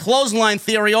Theory and clothesline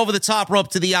Theory over the top rope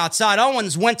to the outside.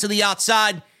 Owens went to the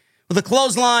outside with a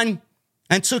clothesline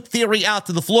and took Theory out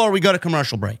to the floor. We go to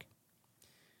commercial break.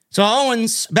 So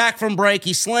Owens, back from break,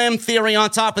 he slammed Theory on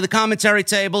top of the commentary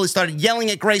table. He started yelling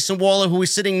at Grayson Waller, who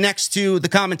was sitting next to the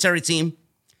commentary team.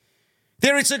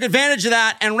 Theory took advantage of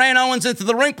that and ran Owens into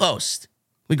the ring post.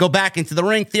 We go back into the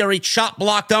ring. Theory chop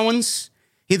blocked Owens.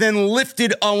 He then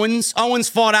lifted Owens. Owens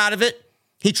fought out of it.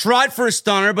 He tried for a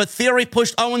stunner, but Theory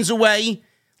pushed Owens away,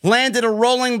 landed a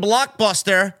rolling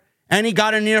blockbuster, and he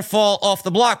got a near fall off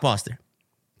the blockbuster.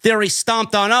 Theory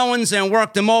stomped on Owens and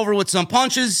worked him over with some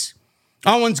punches.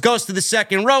 Owens goes to the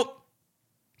second rope.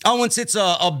 Owens hits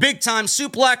a big-time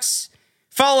suplex,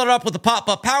 followed up with a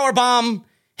pop-up powerbomb,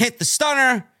 hit the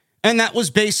stunner, and that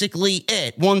was basically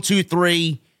it. 1, 2,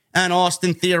 3, and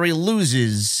Austin Theory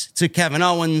loses to Kevin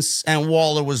Owens, and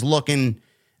Waller was looking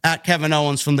at Kevin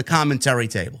Owens from the commentary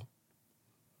table.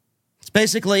 That's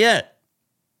basically it.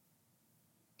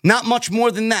 Not much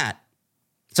more than that.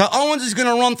 So Owens is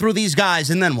going to run through these guys,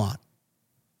 and then what?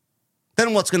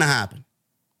 Then what's going to happen?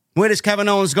 Where does Kevin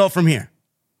Owens go from here?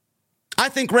 I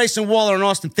think Grayson Waller and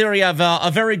Austin Theory have a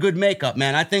very good makeup,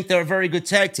 man. I think they're a very good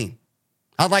tag team.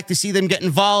 I'd like to see them get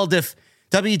involved if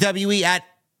WWE at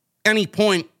any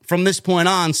point from this point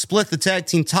on split the tag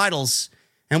team titles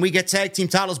and we get tag team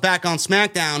titles back on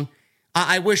SmackDown.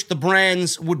 I wish the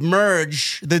brands would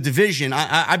merge the division.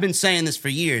 I've been saying this for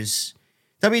years.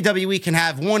 WWE can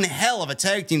have one hell of a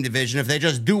tag team division if they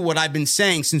just do what I've been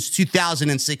saying since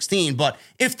 2016. But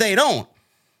if they don't,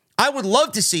 I would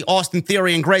love to see Austin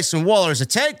Theory and Grayson Waller as a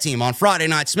tag team on Friday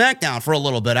Night SmackDown for a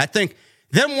little bit. I think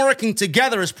them working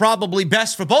together is probably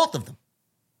best for both of them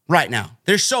right now.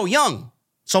 They're so young,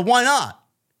 so why not?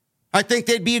 I think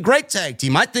they'd be a great tag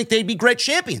team. I think they'd be great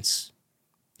champions.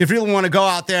 If you really want to go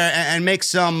out there and make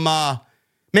some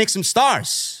stars,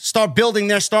 start building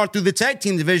their star through the tag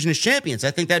team division as champions, I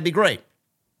think that'd be great.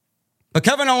 But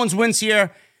Kevin Owens wins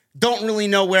here. Don't really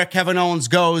know where Kevin Owens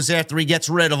goes after he gets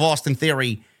rid of Austin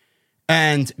Theory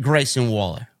and Grayson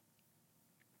Waller.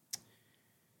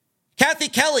 Kathy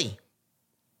Kelly.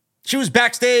 She was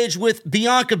backstage with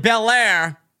Bianca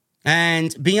Belair,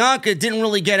 and Bianca didn't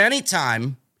really get any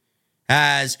time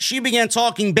as she began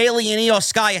talking. Bayley and Io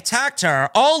Sky attacked her.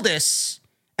 Aldis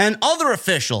and other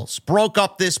officials broke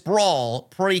up this brawl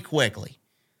pretty quickly.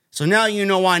 So now you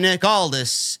know why Nick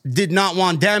Aldis did not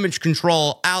want Damage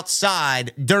Control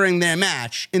outside during their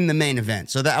match in the main event.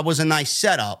 So that was a nice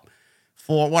setup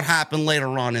for what happened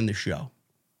later on in the show.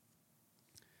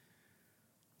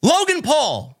 Logan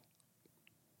Paul.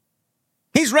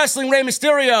 He's wrestling Rey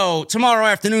Mysterio tomorrow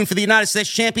afternoon for the United States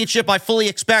Championship. I fully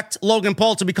expect Logan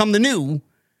Paul to become the new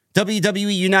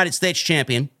WWE United States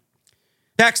Champion.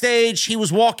 Backstage, he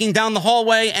was walking down the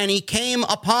hallway and he came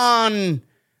upon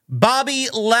Bobby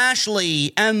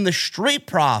Lashley and the Street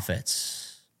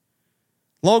Profits.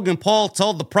 Logan Paul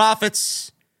told the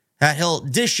Profits that he'll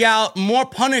dish out more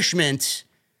punishment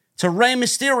to Rey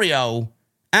Mysterio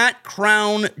at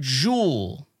Crown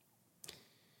Jewel.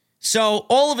 So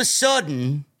all of a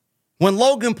sudden, when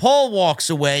Logan Paul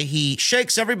walks away, he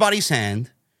shakes everybody's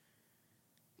hand.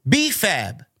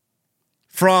 B-Fab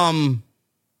from...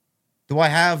 Do I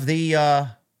have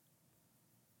the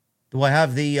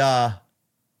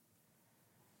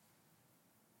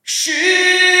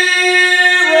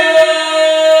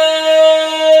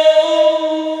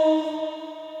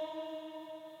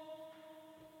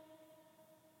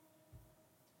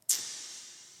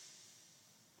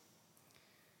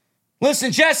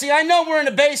Listen, Jesse, I know we're in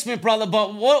the basement, brother,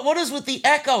 but what is with the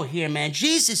echo here, man?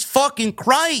 Jesus fucking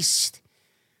Christ.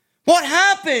 What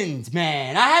happened,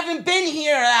 man? I haven't been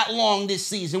here that long this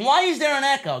season. Why is there an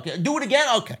echo? Okay, do it again?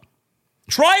 Okay.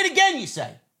 Try it again, you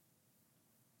say.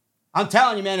 I'm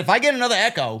telling you, man, if I get another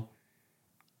echo,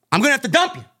 I'm going to have to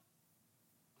dump you.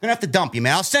 I'm going to have to dump you,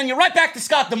 man. I'll send you right back to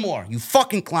Scott D'Amore, you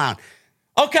fucking clown.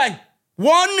 Okay,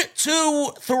 1,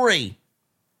 2, 3.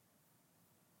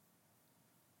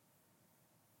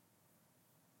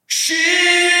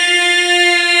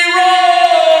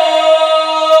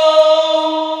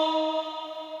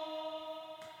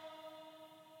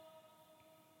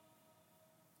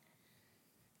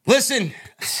 Listen,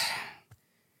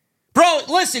 bro,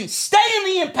 listen, stay in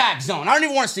the impact zone. I don't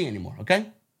even want to see you anymore, okay?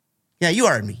 Yeah, you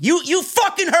heard me. You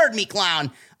fucking heard me,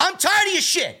 clown. I'm tired of your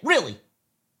shit, really.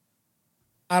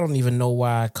 I don't even know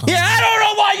why I come. Yeah, I don't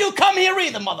know why you come here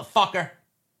either, motherfucker.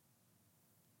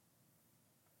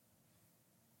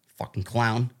 Fucking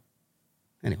clown.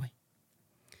 Anyway.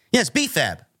 Yes,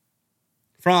 B-Fab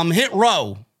from Hit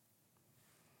Row.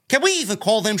 Can we even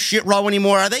call them Shit Row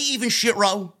anymore? Are they even Shit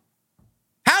Row?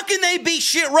 How can they be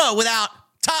Shit Row without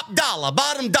Top Dollar,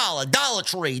 Bottom Dollar, Dollar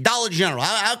Tree, Dollar General?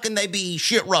 How can they be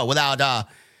Shit Row without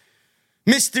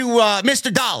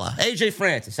Mr. Dollar, AJ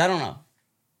Francis? I don't know.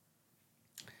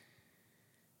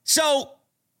 So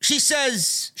she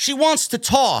says she wants to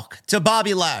talk to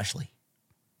Bobby Lashley.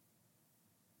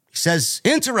 He says,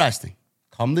 interesting.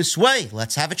 Come this way.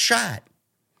 Let's have a chat.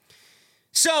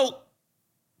 So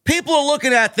people are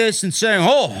looking at this and saying,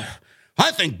 oh,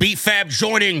 I think B-Fab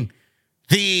joining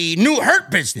the new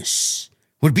Hurt Business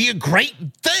would be a great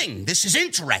thing. This is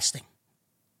interesting.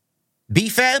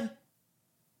 B-Fab?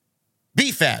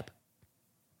 B-Fab.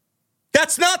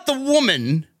 That's not the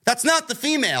woman. That's not the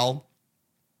female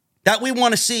that we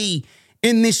want to see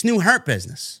in this new Hurt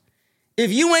Business.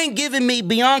 If you ain't giving me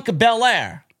Bianca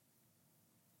Belair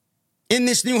in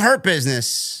this new Hurt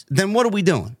Business, then what are we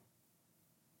doing?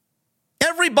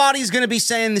 Everybody's going to be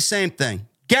saying the same thing.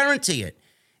 Guarantee it.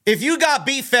 If you got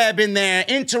B-Fab in there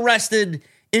interested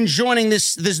in joining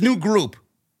this new group,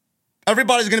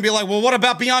 everybody's going to be like, well, what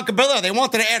about Bianca Belair? They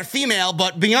wanted to add a female,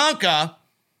 but Bianca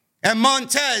and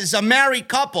Montez, a married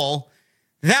couple,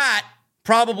 that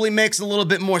probably makes a little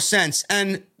bit more sense.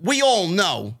 And we all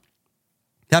know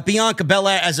that Bianca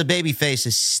Belair as a babyface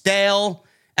is stale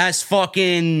as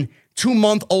fucking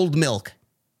 2-month-old milk.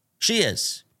 She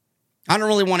is. I don't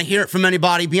really want to hear it from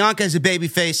anybody. Bianca as a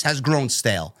babyface has grown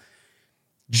stale.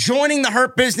 Joining the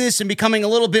Hurt Business and becoming a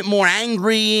little bit more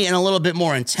angry and a little bit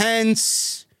more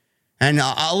intense and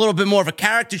a little bit more of a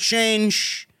character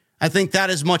change, I think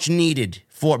that is much needed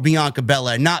for Bianca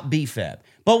Belair, not B-Fab.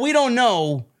 But we don't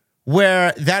know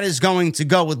where that is going to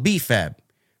go with B-Fab.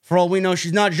 For all we know,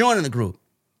 she's not joining the group.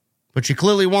 But she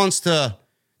clearly wants to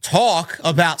talk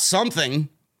about something.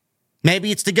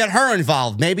 Maybe it's to get her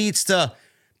involved. Maybe it's to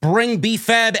bring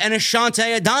B-Fab and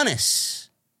Ashante Adonis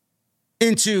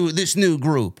into this new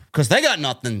group. Because they got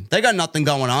nothing. They got nothing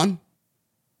going on.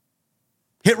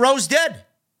 Hit Row's dead.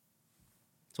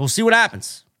 So we'll see what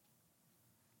happens.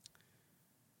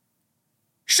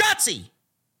 Shotzi.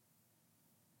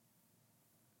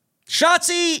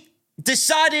 Shotzi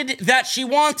decided that she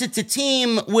wanted to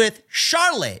team with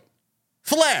Charlotte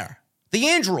Flair, the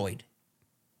android,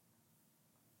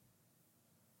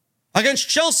 against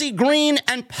Chelsea Green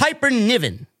and Piper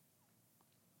Niven.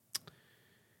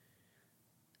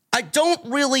 I don't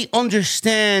really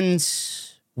understand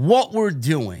what we're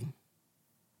doing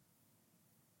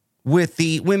with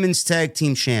the Women's Tag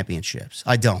Team Championships.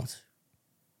 I don't.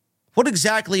 What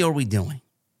exactly are we doing?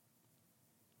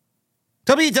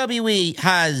 WWE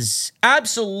has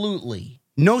absolutely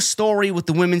no story with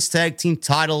the Women's Tag Team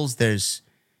titles. There's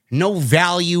no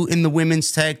value in the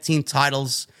Women's Tag Team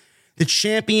titles. The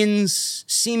champions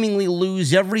seemingly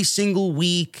lose every single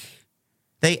week.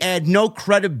 They add no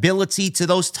credibility to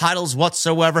those titles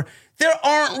whatsoever. There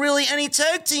aren't really any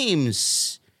tag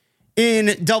teams in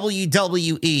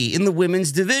WWE in the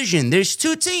women's division. There's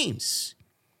 2 teams.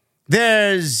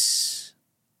 There's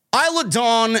Isla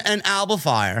Dawn and Alba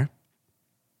Fire,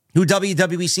 who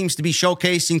WWE seems to be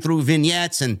showcasing through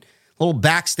vignettes and little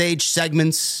backstage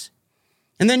segments.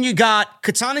 And then you got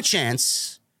Katana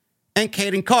Chance and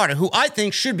Kaden Carter, who I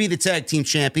think should be the tag team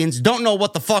champions. Don't know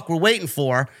what the fuck we're waiting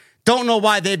for. Don't know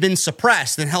why they've been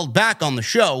suppressed and held back on the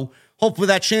show. Hopefully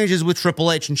that changes with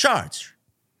Triple H in charge.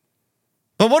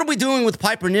 But what are we doing with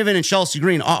Piper Niven and Chelsea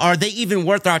Green? Are they even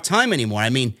worth our time anymore? I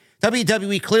mean,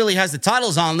 WWE clearly has the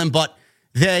titles on them, but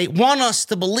they want us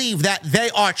to believe that they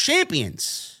are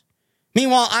champions.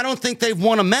 Meanwhile, I don't think they've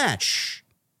won a match.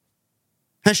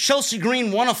 Has Chelsea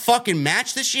Green won a fucking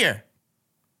match this year?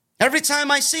 Every time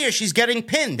I see her, she's getting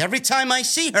pinned. Every time I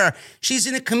see her, she's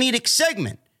in a comedic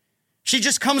segment. She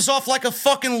just comes off like a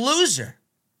fucking loser.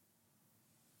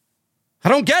 I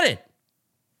don't get it.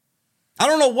 I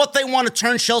don't know what they want to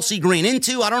turn Chelsea Green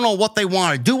into. I don't know what they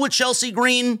want to do with Chelsea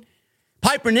Green.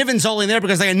 Piper Niven's only there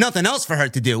because they had nothing else for her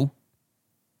to do.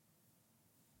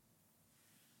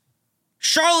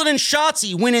 Charlotte and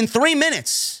Shotzi win in 3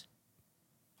 minutes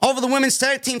over the Women's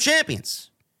Tag Team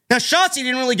Champions. Now, Shotzi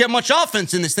didn't really get much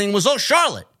offense in this thing. It was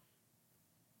Charlotte.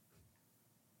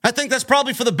 I think that's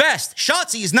probably for the best.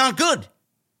 Shotzi is not good.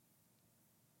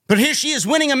 But here she is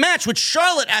winning a match with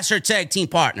Charlotte as her tag team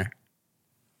partner.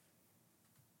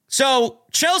 So,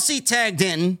 Chelsea tagged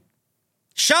in.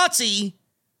 Shotzi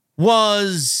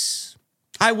was,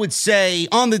 I would say,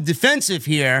 on the defensive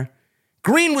here.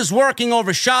 Green was working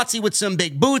over Shotzi with some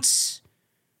big boots.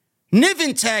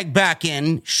 Niven tagged back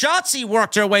in. Shotzi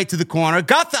worked her way to the corner,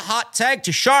 got the hot tag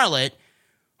to Charlotte,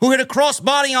 who hit a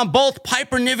crossbody on both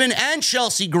Piper Niven and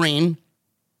Chelsea Green.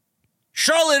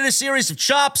 Charlotte did a series of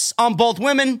chops on both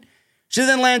women. She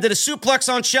then landed a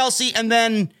suplex on Chelsea, and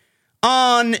then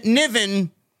on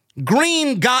Niven,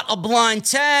 Green got a blind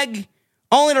tag,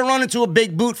 only to run into a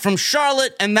big boot from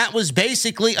Charlotte, and that was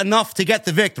basically enough to get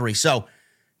the victory. So,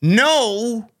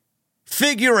 no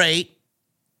figure eight.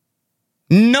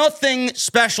 Nothing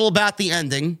special about the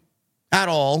ending at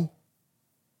all.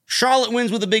 Charlotte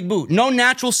wins with a big boot. No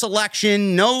natural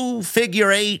selection, no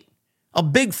figure eight. A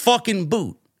big fucking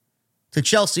boot to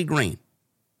Chelsea Green.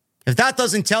 If that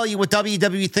doesn't tell you what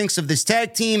WWE thinks of this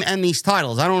tag team and these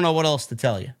titles, I don't know what else to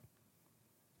tell you.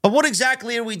 But what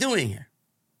exactly are we doing here?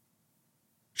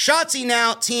 Shotzi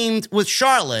now teamed with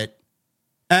Charlotte,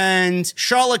 and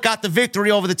Charlotte got the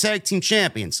victory over the tag team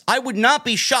champions. I would not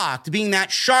be shocked, being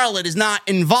that Charlotte is not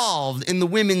involved in the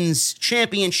women's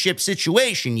championship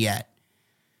situation yet,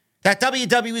 that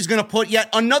WWE is going to put yet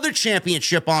another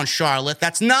championship on Charlotte.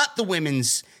 That's not the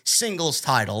women's singles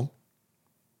title.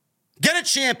 Get a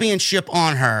championship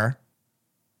on her.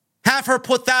 Have her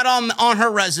put that on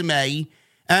her resume.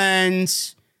 And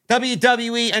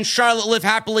WWE and Charlotte live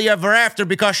happily ever after,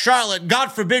 because Charlotte,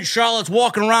 God forbid, Charlotte's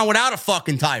walking around without a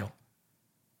fucking title.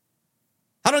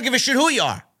 I don't give a shit who you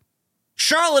are.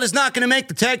 Charlotte is not going to make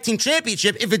the tag team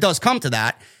championship, if it does come to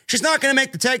that. She's not going to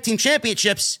make the tag team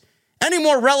championships any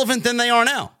more relevant than they are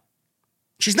now.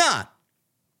 She's not.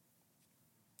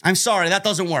 I'm sorry, that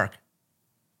doesn't work.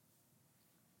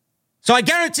 So I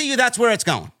guarantee you that's where it's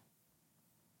going.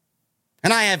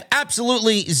 And I have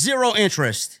absolutely zero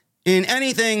interest in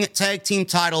anything tag team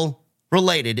title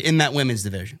related in that women's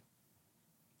division.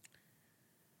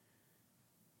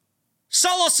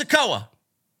 Solo Sikoa.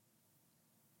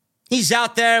 He's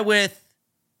out there with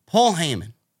Paul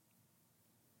Heyman.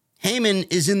 Heyman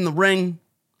is in the ring.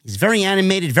 He's very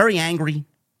animated, very angry.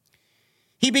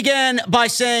 He began by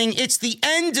saying, "It's the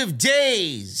end of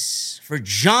days for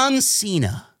John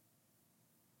Cena."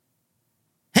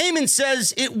 Heyman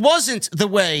says it wasn't the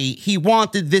way he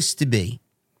wanted this to be.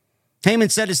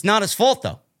 Heyman said it's not his fault,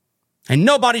 though, and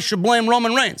nobody should blame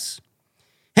Roman Reigns.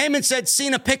 Heyman said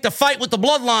Cena picked a fight with the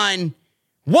Bloodline.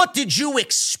 What did you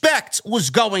expect was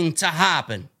going to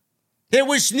happen? There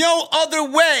was no other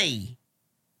way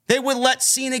they would let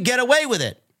Cena get away with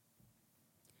it.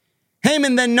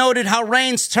 Heyman then noted how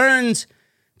Reigns turned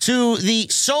to the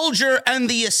soldier and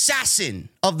the assassin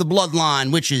of the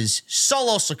Bloodline, which is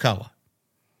Solo Sikoa.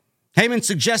 Heyman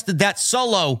suggested that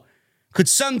Solo could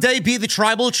someday be the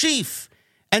tribal chief,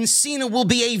 and Cena will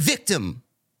be a victim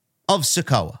of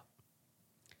Sikoa.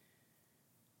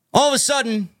 All of a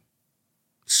sudden,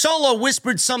 Solo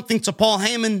whispered something to Paul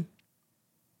Heyman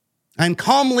and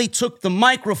calmly took the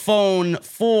microphone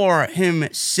for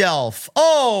himself.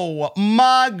 Oh,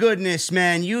 my goodness,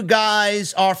 man. You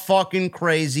guys are fucking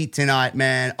crazy tonight,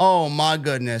 man. Oh, my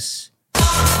goodness.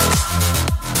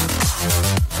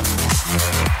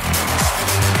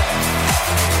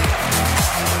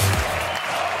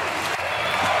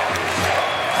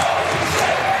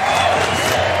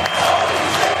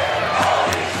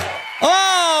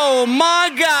 Oh,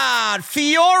 my God.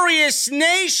 Furious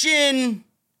Nation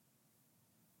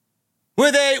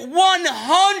with a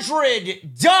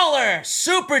 $100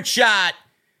 super chat.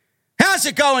 How's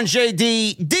it going,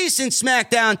 JD? Decent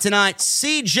SmackDown tonight.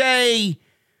 CJ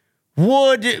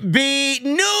would be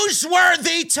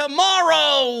newsworthy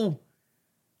tomorrow.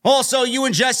 Also, you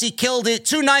and Jesse killed it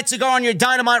 2 nights ago on your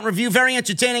Dynamite review. Very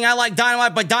entertaining. I like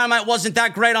Dynamite, but Dynamite wasn't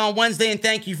that great on Wednesday, and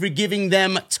thank you for giving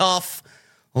them tough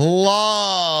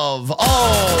love.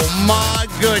 Oh, my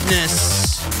goodness.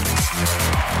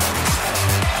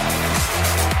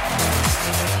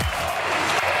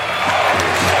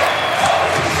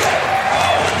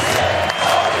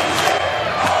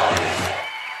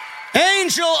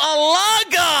 Angel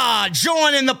Alaga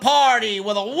joining the party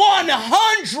with a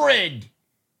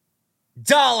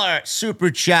 $100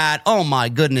 super chat. Oh, my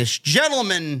goodness.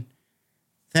 Gentlemen,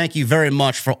 thank you very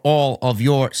much for all of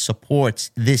your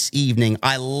support this evening.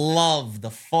 I love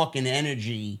the fucking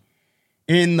energy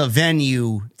in the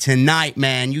venue tonight,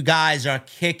 man. You guys are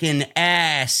kicking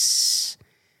ass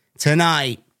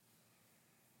tonight.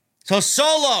 So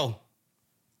Solo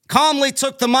calmly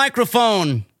took the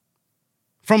microphone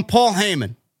from Paul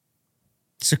Heyman.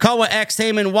 Sikoa asked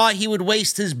Heyman why he would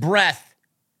waste his breath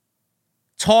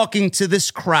talking to this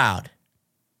crowd.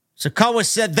 Sikoa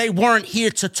said they weren't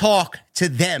here to talk to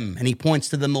them, and he points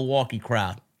to the Milwaukee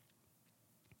crowd.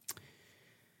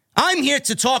 I'm here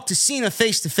to talk to Cena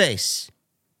face to face.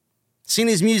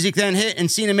 Cena's music then hit,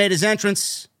 and Cena made his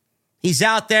entrance. He's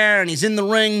out there and he's in the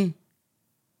ring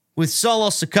with Solo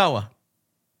Sikoa.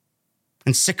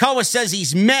 And Sikoa says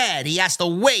he's mad. He has to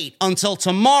wait until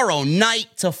tomorrow night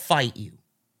to fight you.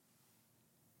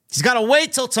 He's got to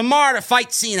wait till tomorrow to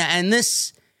fight Cena, and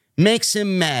this makes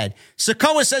him mad.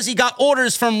 Sikoa says he got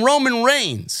orders from Roman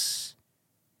Reigns,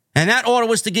 and that order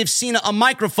was to give Cena a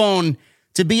microphone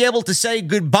to be able to say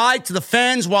goodbye to the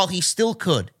fans while he still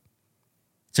could.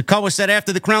 Sikoa said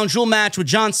after the Crown Jewel match with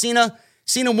John Cena,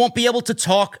 Cena won't be able to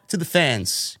talk to the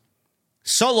fans.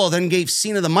 Solo then gave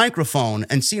Cena the microphone,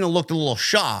 and Cena looked a little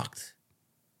shocked.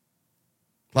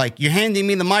 Like, you're handing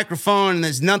me the microphone, and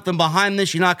there's nothing behind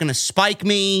this. You're not going to spike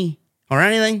me or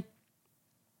anything.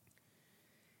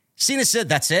 Cena said,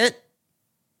 that's it.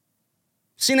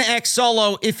 Cena asked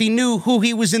Solo if he knew who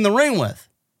he was in the ring with.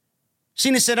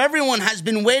 Cena said, everyone has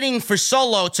been waiting for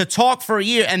Solo to talk for a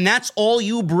year, and that's all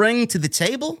you bring to the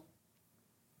table?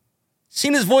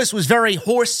 Cena's voice was very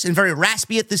hoarse and very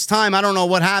raspy at this time. I don't know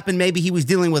what happened. Maybe he was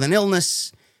dealing with an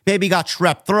illness. Maybe he got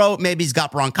strep throat. Maybe he's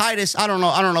got bronchitis. I don't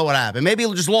know what happened. Maybe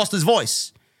he just lost his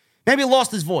voice.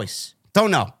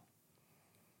 Don't know.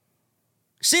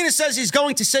 Cena says he's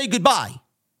going to say goodbye,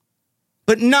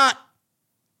 but not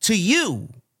to you.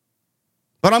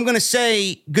 But I'm going to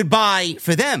say goodbye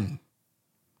for them.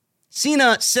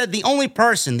 Cena said the only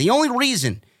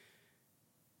reason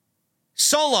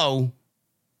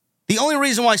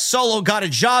why Solo got a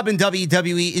job in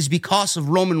WWE is because of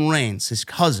Roman Reigns, his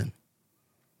cousin.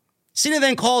 Cena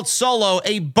then called Solo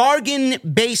a bargain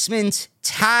basement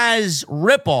Taz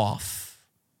ripoff.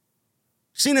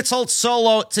 Cena told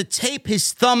Solo to tape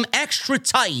his thumb extra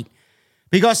tight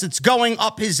because it's going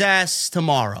up his ass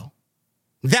tomorrow.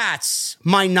 That's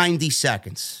my 90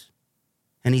 seconds.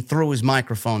 And he threw his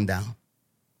microphone down.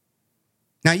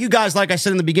 Now, you guys, like I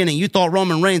said in the beginning, you thought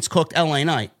Roman Reigns cooked LA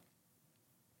Knight.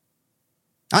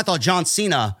 I thought John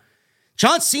Cena,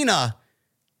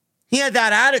 he had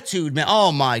that attitude, man.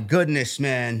 Oh, my goodness,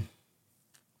 man.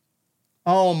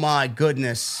 Oh, my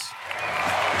goodness.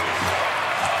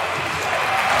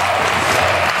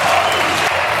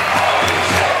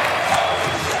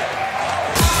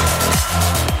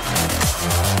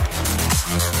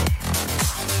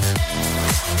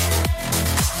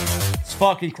 It's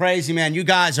fucking crazy, man. You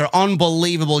guys are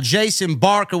unbelievable. Jason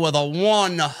Barker with a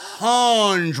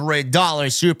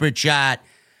 $100 super chat.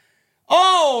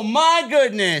 Oh, my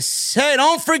goodness. Hey,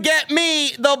 don't forget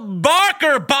me. The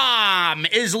Barker bomb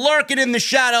is lurking in the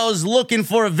shadows looking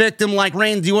for a victim like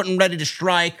Randy Orton ready to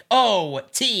strike. OTS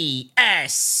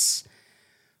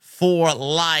for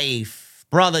life.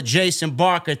 Brother Jason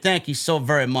Barker, thank you so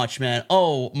very much, man.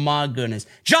 Oh, my goodness.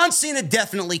 John Cena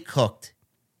definitely cooked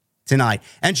tonight.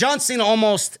 And John Cena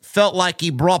almost felt like he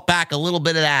brought back a little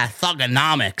bit of that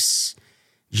thugonomics.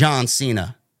 John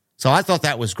Cena. So I thought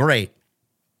that was great.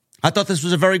 I thought this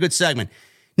was a very good segment.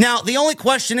 Now, the only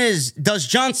question is, does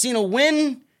John Cena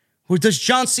win or does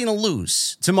John Cena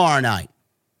lose tomorrow night?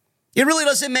 It really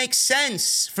doesn't make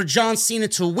sense for John Cena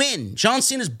to win. John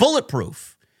Cena's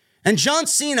bulletproof. And John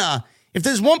Cena, if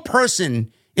there's one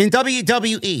person in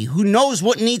WWE who knows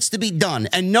what needs to be done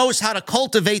and knows how to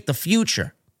cultivate the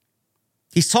future,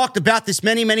 he's talked about this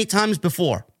many, many times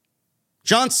before.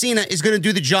 John Cena is going to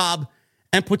do the job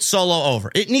and put Solo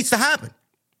over. It needs to happen.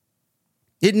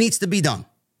 It needs to be done.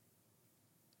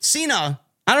 Cena,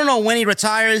 I don't know when he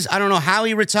retires. I don't know how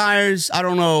he retires. I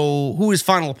don't know who his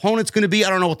final opponent's going to be.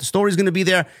 I don't know what the story's going to be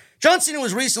there. John Cena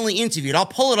was recently interviewed. I'll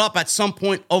pull it up at some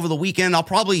point over the weekend. I'll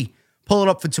probably pull it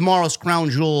up for tomorrow's Crown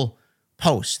Jewel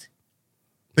post.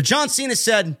 But John Cena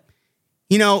said,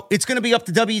 it's going to be up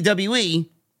to WWE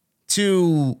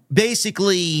to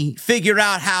basically figure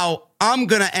out how I'm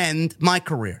going to end my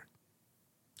career.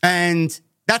 And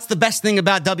that's the best thing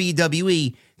about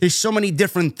WWE. There's so many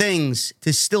different things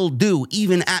to still do,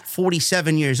 even at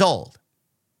 47 years old.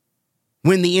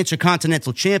 Win the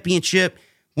Intercontinental Championship,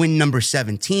 win number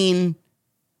 17,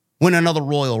 win another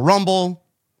Royal Rumble.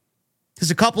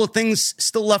 There's a couple of things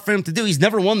still left for him to do. He's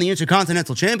never won the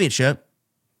Intercontinental Championship.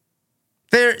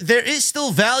 There is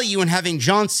still value in having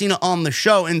John Cena on the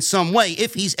show in some way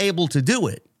if he's able to do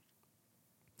it.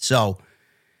 So,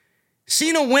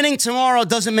 Cena winning tomorrow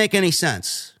doesn't make any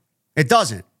sense. It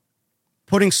doesn't.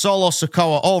 Putting Solo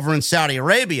Sikoa over in Saudi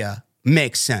Arabia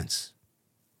makes sense.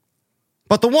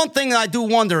 But the one thing that I do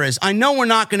wonder is, I know we're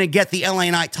not going to get the LA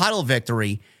Knight title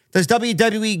victory. Does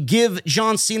WWE give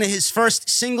John Cena his first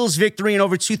singles victory in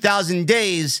over 2,000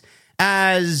 days,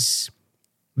 as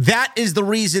that is the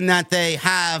reason that they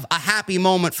have a happy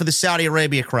moment for the Saudi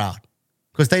Arabia crowd?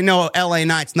 Because they know LA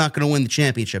Knight's not going to win the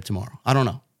championship tomorrow. I don't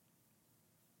know.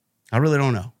 I really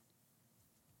don't know.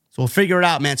 So we'll figure it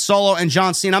out, man. Solo and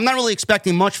John Cena. I'm not really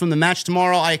expecting much from the match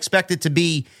tomorrow. I expect it to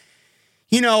be,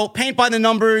 paint by the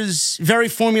numbers, very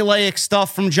formulaic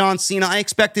stuff from John Cena. I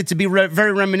expect it to be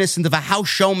very reminiscent of a house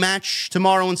show match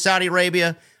tomorrow in Saudi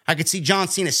Arabia. I could see John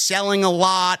Cena selling a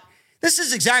lot. This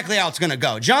is exactly how it's going to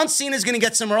go. John Cena's going to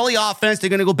get some early offense. They're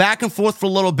going to go back and forth for a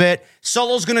little bit.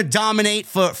 Solo's going to dominate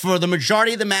for the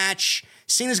majority of the match.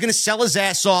 Cena's going to sell his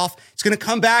ass off. It's going to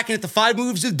come back and at the 5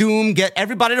 moves of doom, get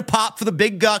everybody to pop for the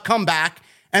big comeback.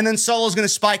 And then Solo's going to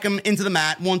spike him into the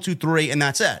mat. 1, 2, 3, and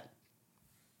that's it.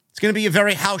 It's going to be a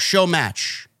very house show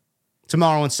match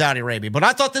tomorrow in Saudi Arabia. But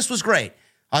I thought this was great.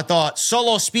 I thought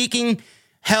Solo speaking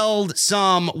held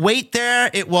some weight there.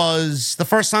 It was the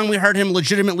first time we heard him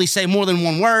legitimately say more than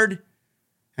one word.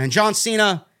 And John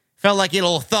Cena felt like he had a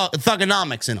little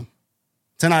thugonomics in him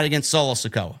tonight against Solo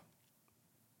Sikoa.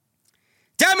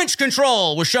 Damage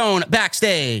Control was shown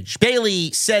backstage.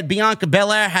 Bayley said Bianca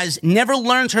Belair has never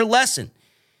learned her lesson.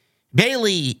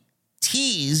 Bayley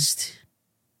teased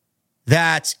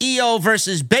that Io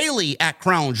versus Bayley at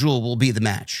Crown Jewel will be the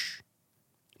match,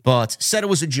 but said it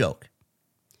was a joke.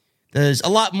 There's a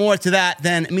lot more to that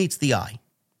than meets the eye.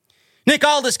 Nick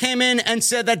Aldis came in and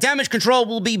said that Damage Control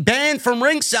will be banned from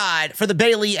ringside for the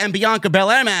Bayley and Bianca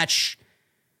Belair match.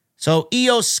 So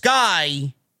Io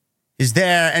Sky is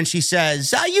there, and she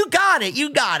says, you got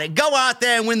it. Go out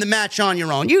there and win the match on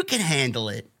your own. You can handle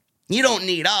it. You don't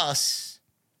need us.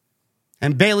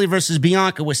 And Bayley versus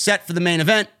Bianca was set for the main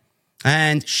event,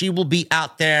 and she will be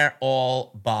out there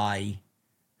all by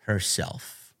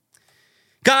herself.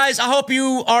 Guys, I hope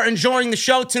you are enjoying the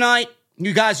show tonight.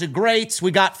 You guys are great.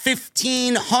 We got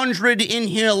 1,500 in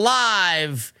here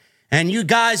live. And you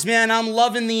guys, man, I'm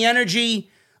loving the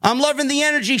energy. I'm loving the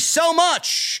energy so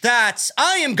much that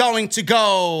I am going to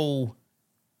go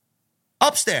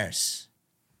upstairs.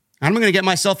 I'm going to get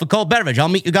myself a cold beverage. I'll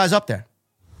meet you guys up there.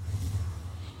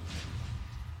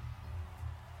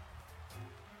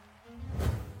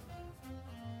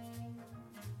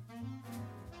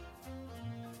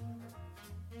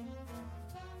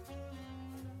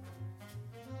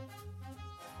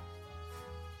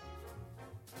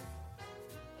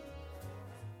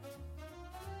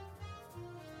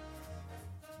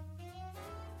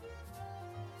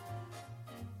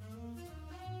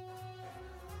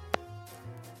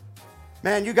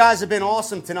 Man, you guys have been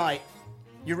awesome tonight.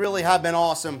 You really have been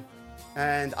awesome.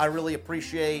 And I really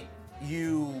appreciate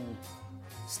you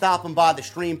stopping by the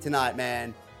stream tonight,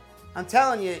 man. I'm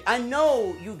telling you, I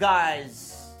know you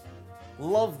guys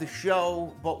love the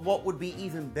show, but what would be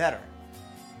even better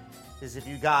is if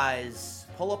you guys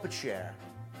pull up a chair,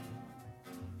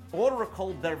 order a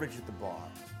cold beverage at the bar,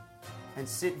 and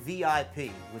sit VIP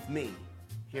with me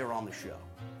here on the show.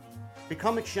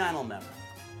 Become a channel member.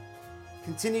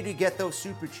 Continue to get those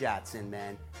super chats in,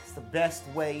 man. It's the best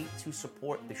way to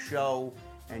support the show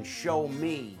and show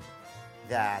me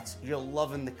that you're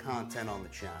loving the content on the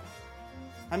channel.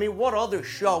 I mean, what other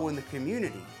show in the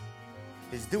community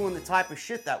is doing the type of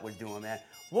shit that we're doing, man?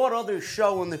 What other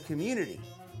show in the community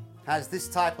has this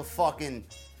type of fucking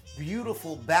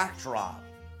beautiful backdrop?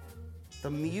 The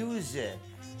music,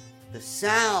 the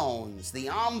sounds, the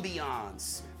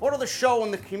ambiance. What other show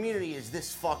in the community is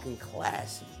this fucking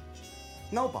classy?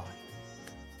 Nobody.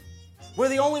 We're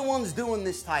the only ones doing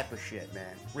this type of shit,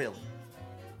 man. Really.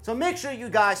 So make sure you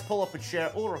guys pull up a chair,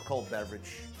 order a cold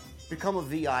beverage, become a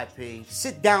VIP,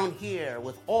 sit down here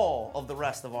with all of the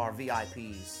rest of our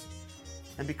VIPs,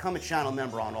 and become a channel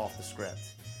member on Off the Script.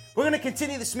 We're going to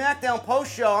continue the SmackDown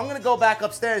post-show. I'm going to go back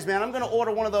upstairs, man. I'm going to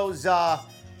order one of those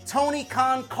Tony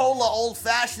Khan Cola Old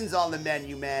Fashions on the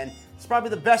menu, man. It's probably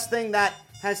the best thing that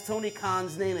has Tony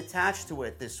Khan's name attached to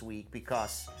it this week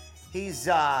because he's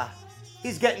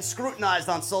getting scrutinized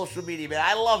on social media, man.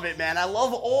 I love it, man. I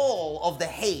love all of the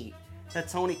hate that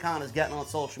Tony Khan is getting on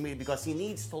social media because he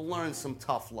needs to learn some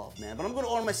tough love, man. But I'm going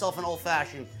to order myself an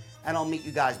old-fashioned, and I'll meet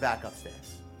you guys back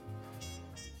upstairs.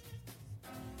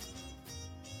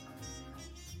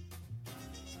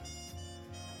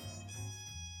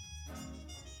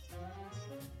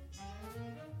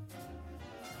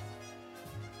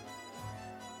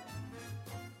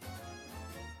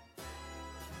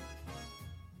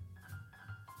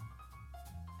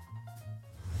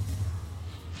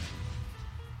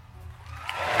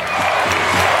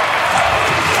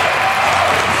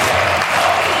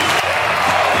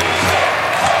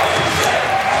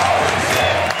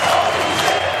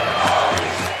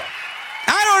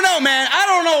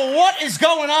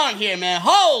 Here, man.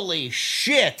 Holy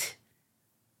shit.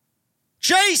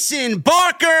 Jason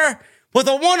Barker with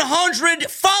a 100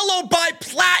 followed by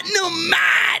Platinum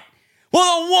Matt with a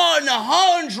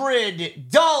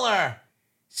 $100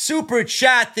 super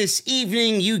chat this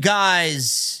evening. You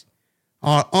guys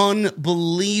are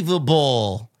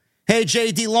unbelievable. Hey,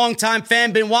 JD, longtime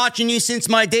fan, been watching you since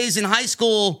my days in high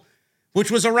school,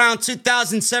 which was around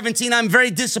 2017. I'm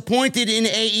very disappointed in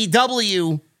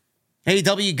AEW.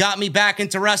 AEW got me back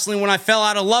into wrestling when I fell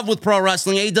out of love with pro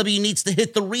wrestling. AEW needs to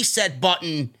hit the reset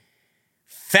button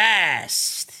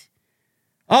fast.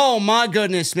 Oh, my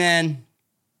goodness, man.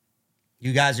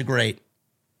 You guys are great.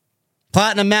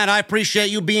 Platinum Matt, I appreciate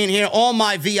you being here. All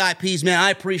my VIPs, man,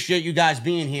 I appreciate you guys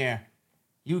being here.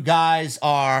 You guys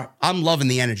I'm loving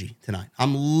the energy tonight.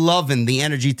 I'm loving the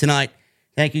energy tonight.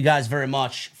 Thank you guys very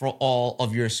much for all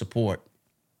of your support.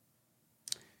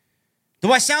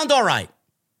 Do I sound all right?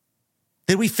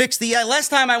 Did we fix the... last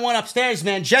time I went upstairs,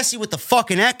 man, Jesse with the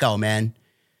fucking echo, man.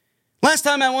 Last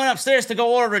time I went upstairs to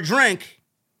go order a drink,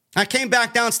 I came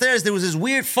back downstairs, there was this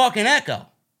weird fucking echo.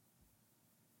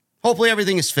 Hopefully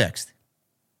everything is fixed.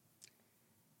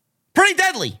 Pretty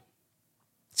deadly.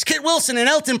 It's Kit Wilson and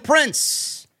Elton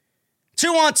Prince.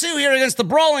 2-on-2 here against the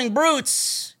Brawling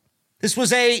Brutes. This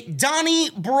was a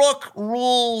Donnybrook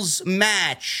Rules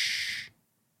match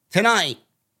tonight.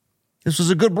 This was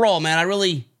a good brawl, man. I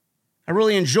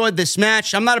really enjoyed this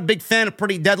match. I'm not a big fan of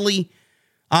Pretty Deadly.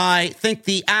 I think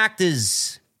the act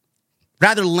is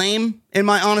rather lame, in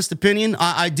my honest opinion.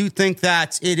 I do think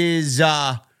that it is,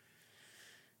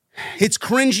 it's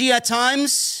cringy at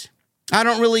times. I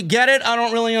don't really get it. I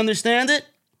don't really understand it.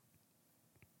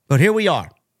 But here we are.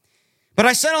 But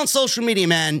I said on social media,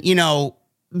 man, you know,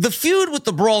 the feud with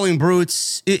the Brawling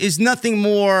Brutes is nothing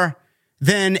more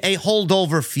than a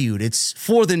holdover feud. It's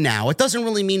for the now. It doesn't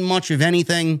really mean much of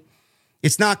anything.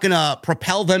 It's not going to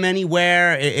propel them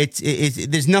anywhere.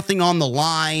 There's nothing on the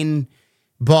line.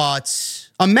 But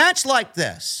a match like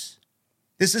this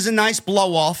is a nice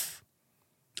blow-off.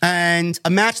 And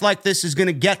a match like this is going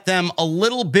to get them a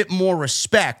little bit more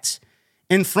respect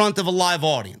in front of a live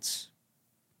audience.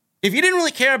 If you didn't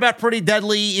really care about Pretty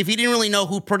Deadly, if you didn't really know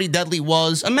who Pretty Deadly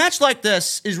was, a match like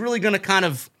this is really going to kind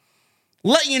of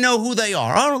let you know who they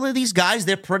are. Oh, these guys,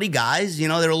 they're pretty guys. You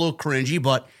know, they're a little cringy,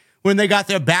 but when they got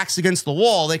their backs against the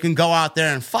wall, they can go out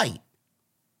there and fight.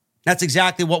 That's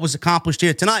exactly what was accomplished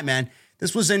here tonight, man.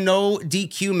 This was a no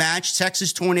DQ match,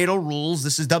 Texas Tornado Rules.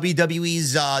 This is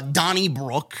WWE's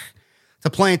Donnybrook to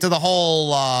play into the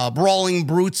whole Brawling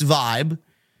Brutes vibe.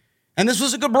 And this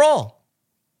was a good brawl.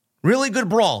 Really good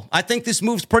brawl. I think this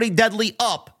moves Pretty Deadly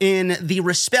up in the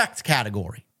respect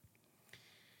category.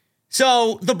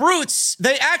 So the Brutes,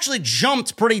 they actually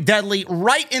jumped Pretty Deadly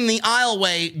right in the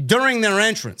aisleway during their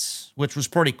entrance, which was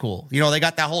pretty cool. You know, they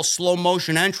got that whole slow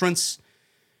motion entrance.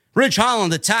 Ridge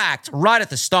Holland attacked right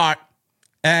at the start,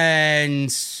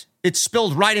 and it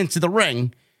spilled right into the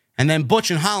ring. And then Butch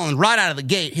and Holland, right out of the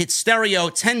gate, hit stereo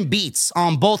 10 beats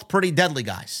on both Pretty Deadly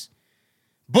guys.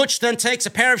 Butch then takes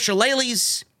a pair of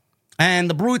shillelaghs, and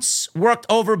the Brutes worked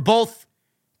over both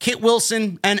Kit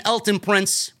Wilson and Elton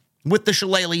Prince with the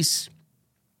shillelaghs.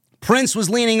 Prince was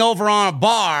leaning over on a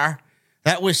bar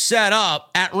that was set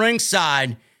up at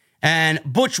ringside, and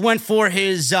Butch went for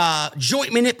his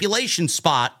joint manipulation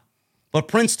spot, but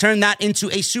Prince turned that into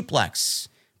a suplex.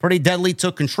 Pretty Deadly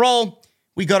took control.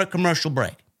 We go to commercial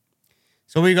break.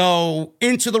 So we go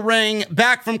into the ring,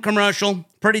 back from commercial.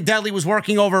 Pretty Deadly was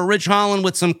working over Ridge Holland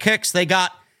with some kicks. They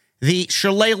got the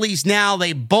shillelaghs now.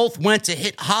 They both went to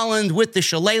hit Holland with the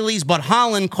shillelaghs, but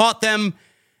Holland caught them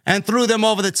and threw them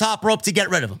over the top rope to get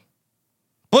rid of him.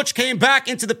 Butch came back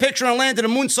into the picture and landed a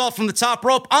moonsault from the top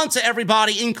rope onto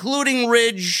everybody, including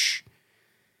Ridge.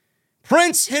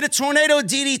 Prince hit a tornado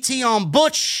DDT on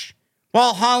Butch,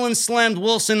 while Holland slammed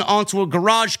Wilson onto a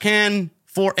garage can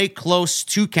for a close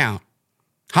 2 count.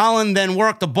 Holland then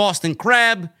worked a Boston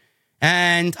Crab,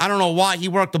 and I don't know why he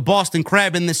worked a Boston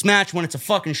Crab in this match when it's a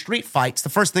fucking street fight. It's the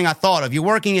first thing I thought of. You're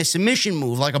working a submission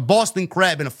move like a Boston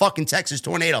Crab in a fucking Texas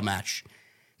Tornado match.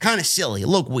 Kind of silly. It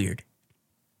looked weird.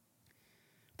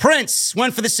 Prince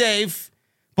went for the save.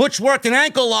 Butch worked an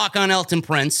ankle lock on Elton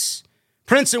Prince.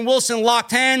 Prince and Wilson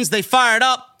locked hands. They fired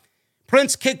up.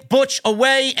 Prince kicked Butch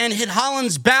away and hit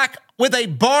Holland's back with a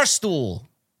bar stool.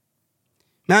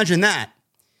 Imagine that.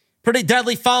 Pretty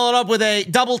Deadly followed up with a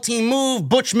double team move.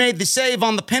 Butch made the save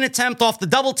on the pin attempt off the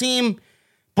double team.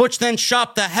 Butch then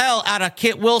chopped the hell out of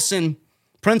Kit Wilson.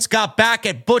 Prince got back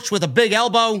at Butch with a big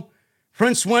elbow.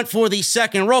 Prince went for the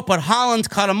second rope, but Holland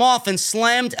cut him off and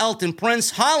slammed Elton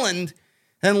Prince. Holland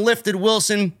then lifted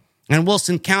Wilson, and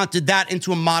Wilson counted that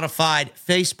into a modified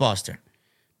facebuster.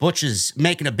 Butch is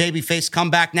making a babyface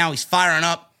comeback now. He's firing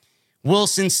up.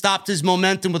 Wilson stopped his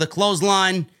momentum with a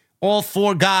clothesline. All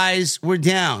 4 guys were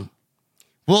down.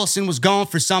 Wilson was going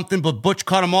for something, but Butch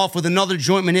cut him off with another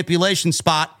joint manipulation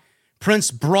spot.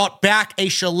 Prince brought back a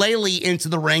shillelagh into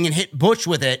the ring and hit Butch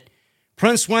with it.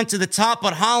 Prince went to the top,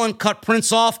 but Holland cut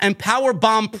Prince off and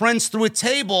powerbombed Prince through a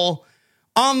table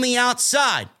on the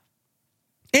outside.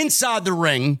 Inside the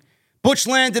ring, Butch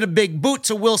landed a big boot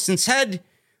to Wilson's head.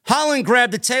 Holland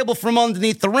grabbed the table from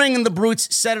underneath the ring, and the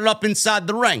Brutes set it up inside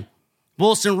the ring.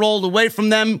 Wilson rolled away from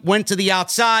them, went to the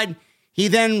outside. He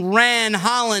then ran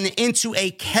Holland into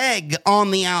a keg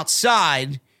on the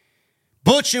outside.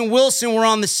 Butch and Wilson were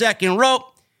on the second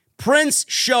rope. Prince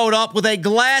showed up with a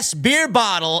glass beer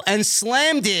bottle and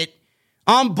slammed it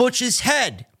on Butch's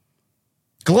head.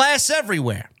 Glass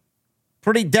everywhere.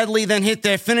 Pretty Deadly then hit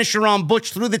their finisher on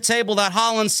Butch through the table that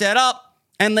Holland set up,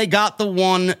 and they got the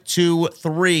 1, 2,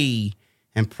 3.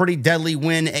 And Pretty Deadly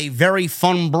win a very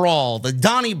fun brawl. The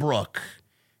Donnybrook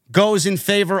goes in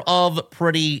favor of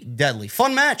Pretty Deadly.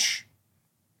 Fun match.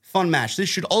 Fun match. This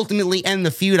should ultimately end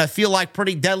the feud. I feel like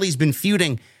Pretty Deadly's been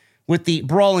feuding with the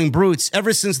Brawling Brutes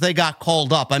ever since they got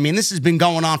called up. I mean, this has been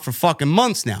going on for fucking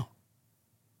months now.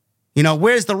 You know,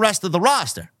 where's the rest of the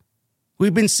roster?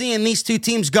 We've been seeing these two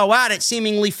teams go at it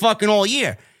seemingly fucking all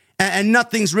year, and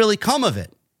nothing's really come of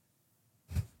it.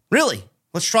 Really,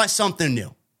 let's try something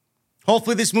new.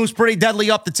 Hopefully this moves Pretty Deadly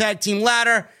up the tag team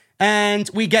ladder, and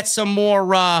we get some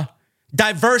more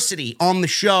diversity on the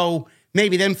show.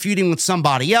 Maybe them feuding with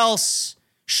somebody else.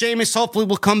 Sheamus hopefully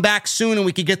will come back soon, and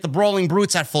we could get the Brawling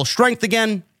Brutes at full strength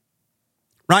again.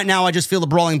 Right now, I just feel the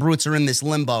Brawling Brutes are in this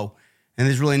limbo, and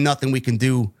there's really nothing we can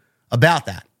do about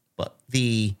that. But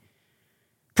the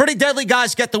Pretty Deadly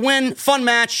guys get the win. Fun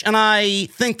match, and I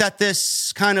think that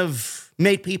this kind of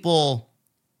made people,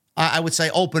 I would say,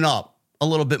 open up a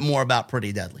little bit more about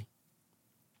Pretty Deadly.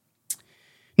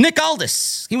 Nick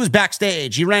Aldis, he was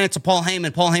backstage. He ran into Paul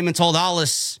Heyman. Paul Heyman told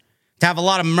Aldis to have a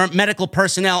lot of medical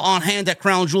personnel on hand at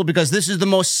Crown Jewel because this is the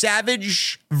most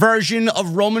savage version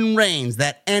of Roman Reigns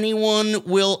that anyone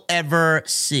will ever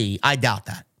see. I doubt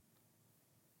that.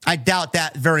 I doubt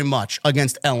that very much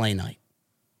against LA Knight.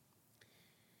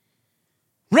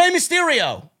 Rey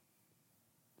Mysterio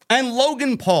and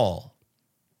Logan Paul,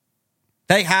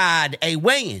 they had a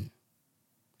weigh-in.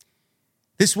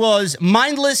 This was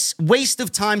mindless waste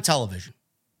of time television.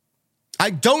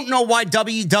 I don't know why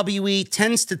WWE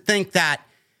tends to think that,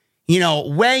 you know,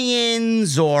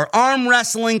 weigh-ins or arm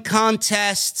wrestling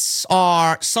contests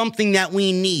are something that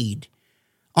we need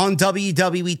on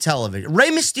WWE television. Rey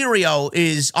Mysterio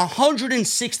is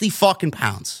 160 fucking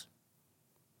pounds.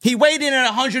 He weighed in at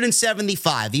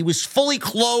 175. He was fully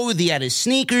clothed. He had his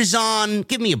sneakers on.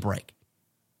 Give me a break.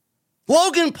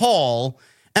 Logan Paul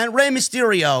and Rey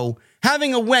Mysterio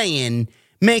having a weigh-in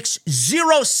makes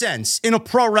 0 sense in a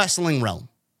pro wrestling realm.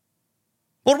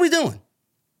 What are we doing?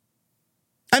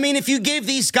 I mean, if you gave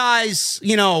these guys,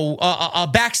 you know, a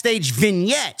backstage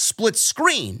vignette, split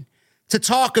screen, to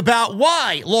talk about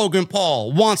why Logan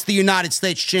Paul wants the United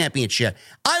States Championship,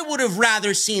 I would have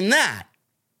rather seen that.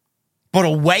 But a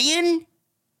weigh-in?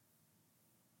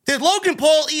 Did Logan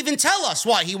Paul even tell us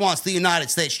why he wants the United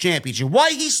States Championship?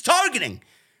 Why he's targeting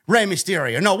Rey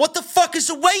Mysterio? No, what the fuck is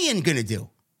a weigh-in gonna do?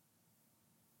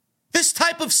 This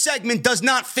type of segment does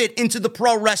not fit into the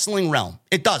pro wrestling realm.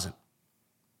 It doesn't.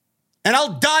 And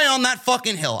I'll die on that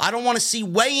fucking hill. I don't want to see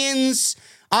weigh-ins.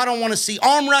 I don't want to see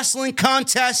arm wrestling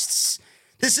contests.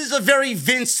 This is a very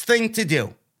Vince thing to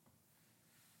do.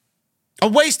 A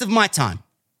waste of my time.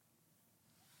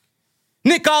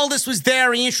 Nick Aldis was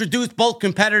there. He introduced both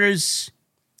competitors.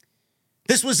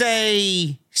 This was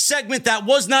a segment that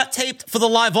was not taped for the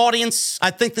live audience.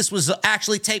 I think this was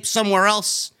actually taped somewhere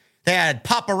else. They had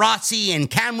paparazzi and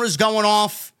cameras going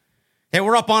off. They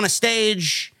were up on a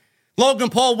stage. Logan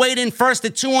Paul weighed in first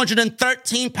at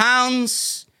 213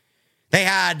 pounds. They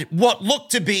had what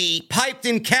looked to be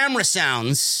piped-in camera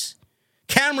sounds.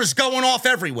 Cameras going off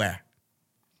everywhere.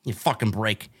 You fucking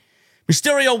break.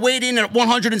 Mysterio weighed in at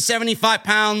 175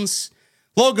 pounds.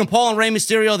 Logan Paul and Rey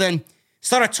Mysterio then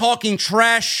started talking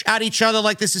trash at each other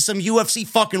like this is some UFC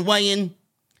fucking weigh-in.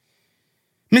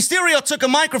 Mysterio took a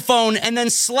microphone and then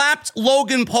slapped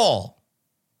Logan Paul.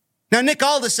 Now, Nick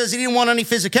Aldis says he didn't want any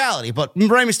physicality, but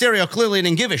Rey Mysterio clearly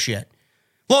didn't give a shit.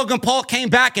 Logan Paul came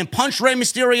back and punched Rey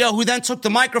Mysterio, who then took the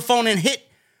microphone and hit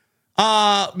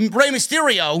Rey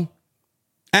Mysterio.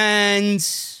 And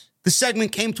the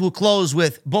segment came to a close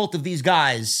with both of these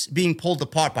guys being pulled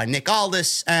apart by Nick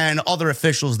Aldis and other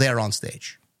officials there on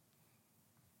stage.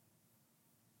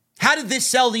 How did this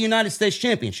sell the United States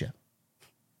Championship?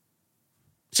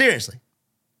 Seriously.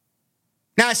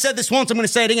 Now, I said this once, I'm going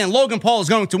to say it again. Logan Paul is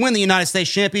going to win the United States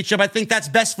Championship. I think that's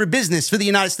best for business for the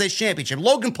United States Championship.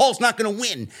 Logan Paul's not going to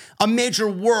win a major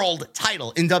world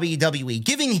title in WWE.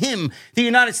 Giving him the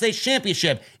United States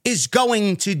Championship is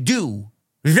going to do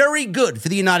very good for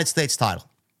the United States title.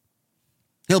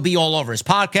 He'll be all over his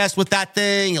podcast with that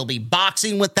thing. He'll be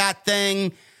boxing with that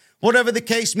thing. Whatever the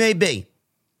case may be.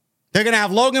 They're going to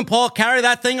have Logan Paul carry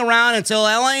that thing around until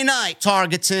LA Knight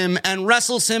targets him and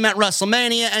wrestles him at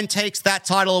WrestleMania and takes that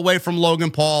title away from Logan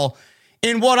Paul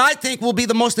in what I think will be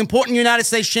the most important United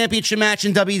States Championship match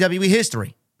in WWE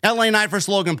history. LA Knight versus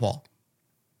Logan Paul.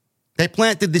 They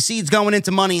planted the seeds going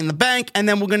into Money in the Bank, and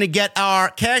then we're going to get our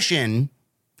cash in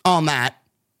on that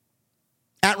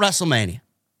at WrestleMania.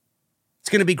 It's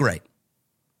going to be great.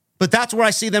 But that's where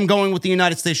I see them going with the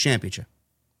United States Championship.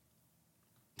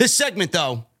 This segment,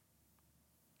 though,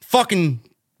 fucking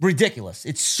ridiculous.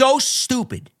 It's so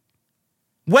stupid.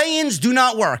 Weigh-ins do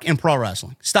not work in pro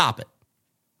wrestling. Stop it.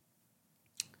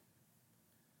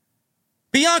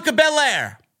 Bianca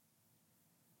Belair.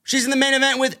 She's in the main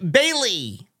event with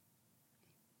Bayley.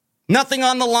 Nothing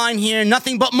on the line here.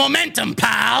 Nothing but momentum,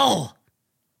 pal.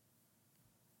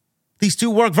 These two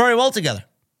work very well together.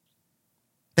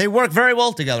 They work very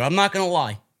well together. I'm not going to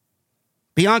lie.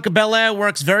 Bianca Belair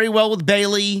works very well with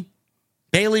Bayley.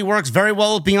 Bayley works very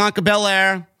well with Bianca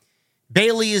Belair.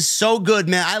 Bayley is so good,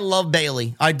 man. I love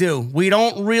Bayley. I do. We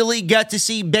don't really get to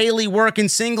see Bayley work in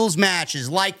singles matches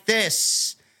like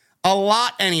this a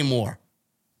lot anymore.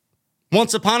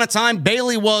 Once upon a time,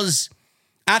 Bayley was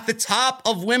at the top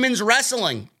of women's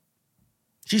wrestling.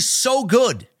 She's so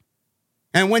good.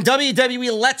 And when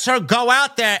WWE lets her go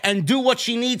out there and do what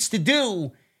she needs to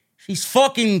do, she's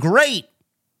fucking great.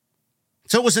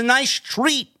 So it was a nice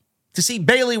treat to see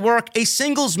Bayley work a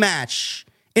singles match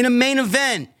in a main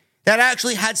event that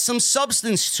actually had some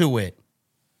substance to it.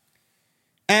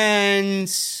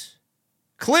 And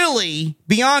clearly,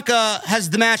 Bianca has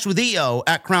the match with Io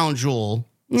at Crown Jewel.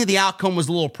 The outcome was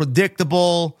a little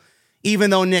predictable, even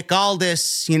though Nick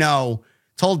Aldis,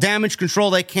 told Damage Control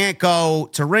they can't go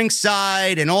to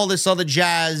ringside and all this other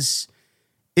jazz.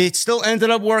 It still ended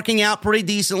up working out pretty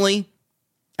decently.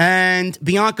 And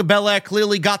Bianca Belair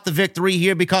clearly got the victory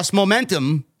here because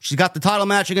momentum. She's got the title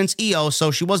match against Io, so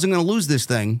she wasn't going to lose this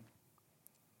thing.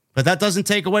 But that doesn't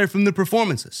take away from the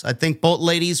performances. I think both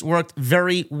ladies worked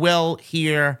very well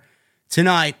here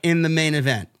tonight in the main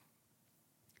event.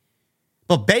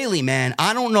 But Bayley, man,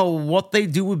 I don't know what they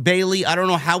do with Bayley. I don't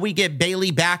know how we get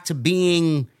Bayley back to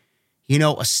being,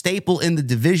 a staple in the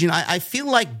division. I feel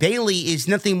like Bayley is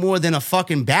nothing more than a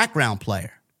fucking background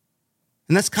player.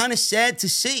 And that's kind of sad to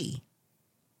see.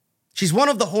 She's one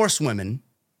of the horsewomen.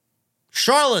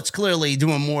 Charlotte's clearly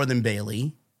doing more than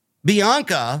Bayley.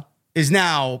 Bianca is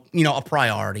now, a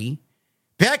priority.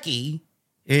 Becky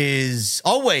is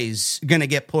always going to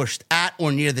get pushed at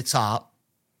or near the top.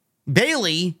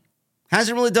 Bayley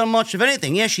hasn't really done much of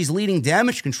anything. Yeah, she's leading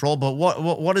Damage Control, but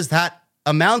what has that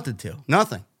amounted to?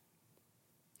 Nothing.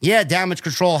 Yeah, Damage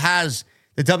Control has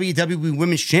the WWE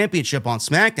Women's Championship on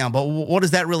SmackDown, but what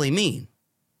does that really mean?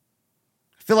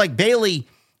 I feel like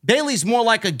Bayley's more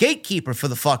like a gatekeeper for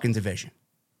the fucking division.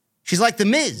 She's like the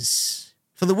Miz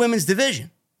for the women's division.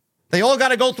 They all got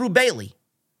to go through Bayley.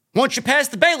 Once you pass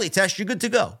the Bayley test, you're good to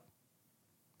go.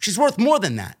 She's worth more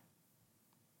than that.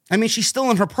 I mean, she's still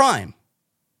in her prime.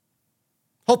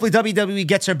 Hopefully WWE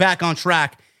gets her back on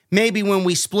track. Maybe when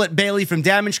we split Bayley from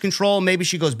Damage Control, maybe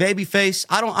she goes babyface.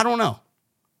 I don't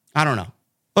know.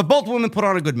 But both women put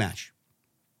on a good match.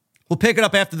 We'll pick it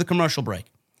up after the commercial break.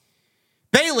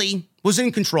 Bayley was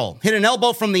in control. Hit an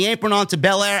elbow from the apron onto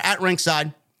Belair at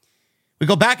ringside. We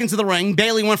go back into the ring.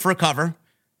 Bayley went for a cover.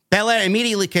 Belair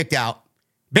immediately kicked out.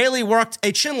 Bayley worked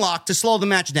a chin lock to slow the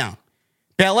match down.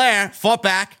 Belair fought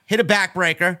back, hit a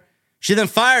backbreaker. She then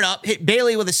fired up, hit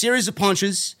Bayley with a series of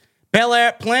punches.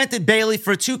 Belair planted Bayley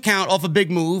for a 2 count off a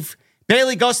big move.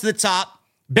 Bayley goes to the top.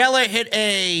 Belair hit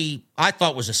I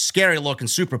thought was a scary looking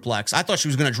superplex. I thought she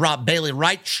was going to drop Bayley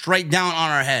right straight down on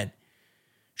her head.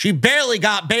 She barely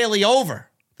got Bayley over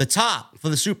the top for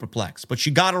the superplex, but she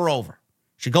got her over.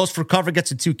 She goes for cover, gets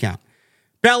a 2 count.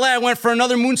 Belair went for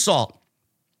another moonsault.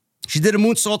 She did a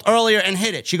moonsault earlier and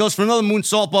hit it. She goes for another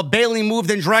moonsault, but Bayley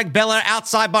moved and dragged Belair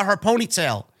outside by her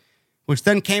ponytail, which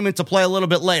then came into play a little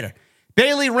bit later.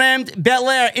 Bayley rammed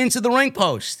Belair into the ring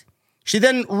post. She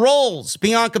then rolls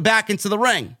Bianca back into the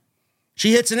ring.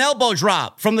 She hits an elbow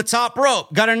drop from the top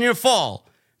rope, got a near fall.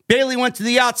 Bayley went to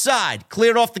the outside,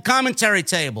 cleared off the commentary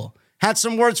table, had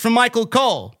some words from Michael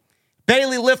Cole.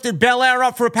 Bayley lifted Belair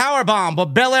up for a powerbomb,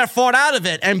 but Belair fought out of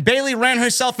it, and Bayley ran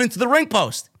herself into the ring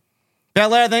post.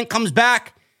 Belair then comes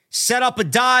back, set up a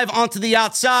dive onto the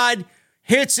outside,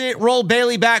 hits it, rolled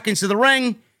Bayley back into the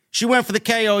ring. She went for the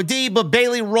KOD, but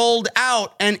Bayley rolled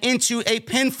out and into a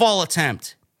pinfall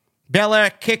attempt. Belair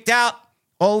kicked out.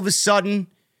 All of a sudden,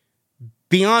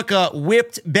 Bianca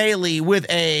whipped Bayley with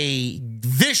a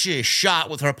vicious shot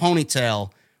with her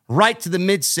ponytail right to the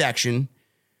midsection.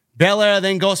 Belair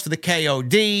then goes for the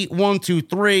KOD, 1, 2,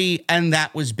 3, and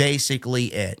that was basically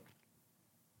it.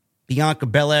 Bianca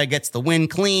Belair gets the win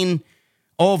clean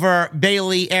over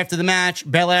Bayley after the match.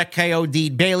 Belair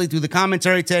KOD'd Bayley through the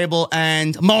commentary table,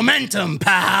 and momentum,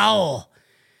 pal.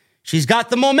 She's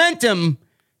got the momentum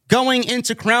going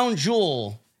into Crown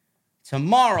Jewel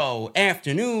tomorrow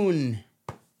afternoon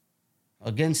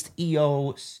against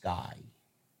Io Sky.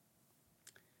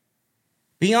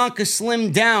 Bianca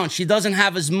slimmed down. She doesn't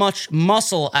have as much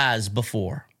muscle as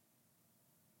before.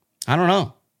 I don't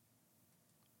know.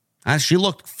 She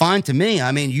looked fine to me.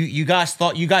 I mean, you guys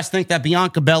think that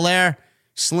Bianca Belair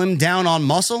slimmed down on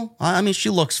muscle? I mean, she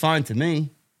looks fine to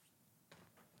me.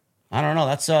 I don't know.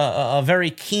 That's a very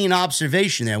keen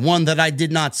observation there. One that I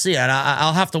did not see.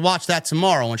 I'll have to watch that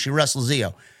tomorrow when she wrestles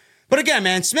Io. But again,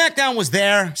 man, SmackDown was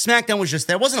there. SmackDown was just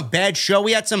there. It wasn't a bad show.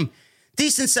 We had some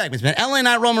decent segments, man. LA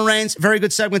Knight, Roman Reigns, very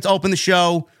good segment to open the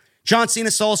show. John Cena,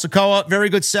 Sikoa, very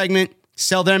good segment.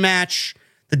 Sell their match.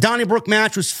 The Donnybrook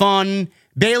match was fun.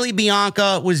 Bayley,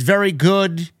 Bianca was very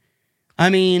good. I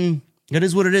mean, it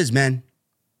is what it is, man.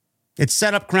 It's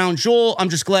set up Crown Jewel. I'm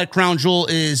just glad Crown Jewel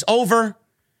is over.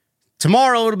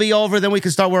 Tomorrow it'll be over. Then we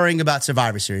can start worrying about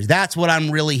Survivor Series. That's what I'm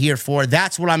really here for.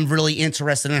 That's what I'm really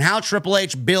interested in. How Triple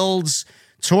H builds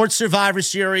towards Survivor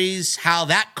Series, how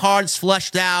that card's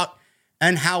fleshed out,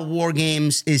 and how War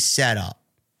Games is set up.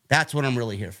 That's what I'm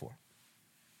really here for.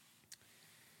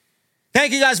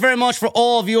 Thank you guys very much for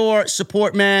all of your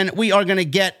support, man. We are going to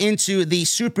get into the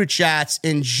super chats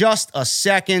in just a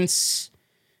second.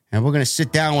 And we're going to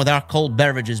sit down with our cold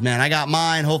beverages, man. I got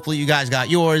mine. Hopefully you guys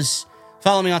got yours.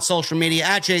 Follow me on social media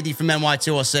at JD from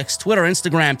NY206, Twitter,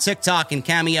 Instagram, TikTok, and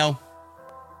Cameo.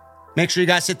 Make sure you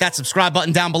guys hit that subscribe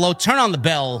button down below. Turn on the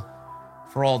bell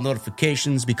for all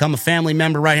notifications. Become a family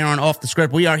member right here on Off the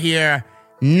Script. We are here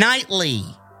nightly,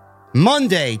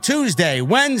 Monday, Tuesday,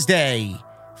 Wednesday,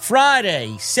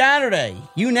 Friday, Saturday,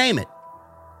 you name it.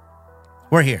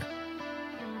 We're here.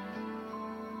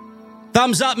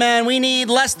 Thumbs up, man. We need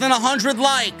less than 100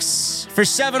 likes for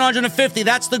 750.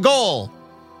 That's the goal.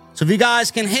 So if you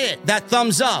guys can hit that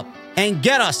thumbs up and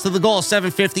get us to the goal of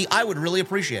 750, I would really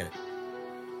appreciate it.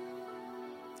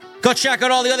 Go check out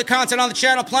all the other content on the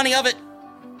channel. Plenty of it.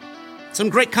 Some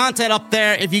great content up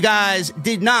there if you guys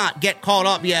did not get caught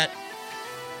up yet.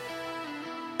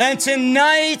 And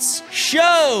tonight's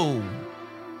show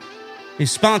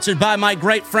is sponsored by my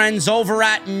great friends over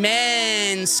at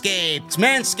Manscaped.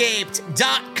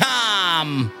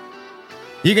 Manscaped.com.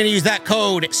 You're going to use that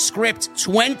code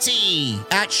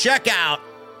SCRIPT20 at checkout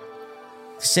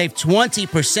to save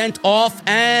 20% off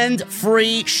and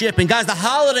free shipping. Guys, the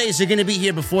holidays are going to be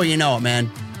here before you know it, man.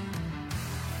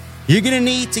 You're going to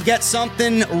need to get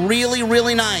something really,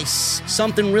 really nice,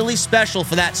 something really special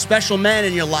for that special man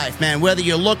in your life, man. Whether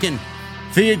you're looking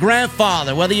for your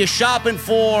grandfather, whether you're shopping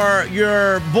for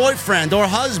your boyfriend or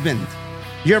husband,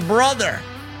 your brother.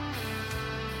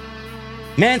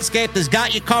 Manscaped has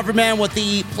got you covered, man, with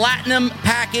the Platinum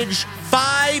Package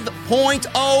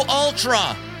 5.0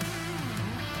 Ultra.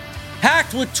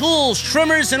 Packed with tools,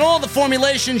 trimmers, and all the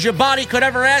formulations your body could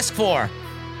ever ask for.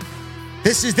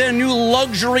 This is their new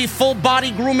luxury full-body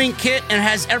grooming kit and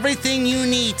has everything you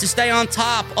need to stay on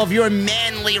top of your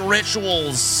manly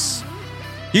rituals.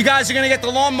 You guys are going to get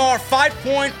the Lawnmower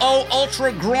 5.0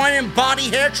 Ultra Groin and Body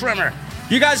Hair Trimmer.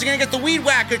 You guys are going to get the Weed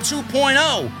Whacker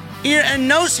 2.0 Ear and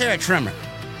Nose Hair Trimmer.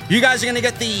 You guys are going to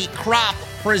get the Crop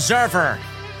Preserver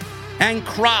and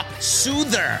Crop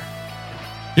Soother.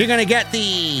 You're going to get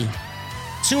the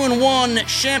 2-in-1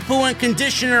 Shampoo and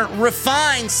Conditioner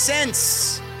Refined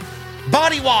Scents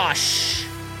Body Wash,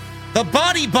 the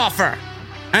Body Buffer,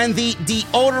 and the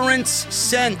Deodorant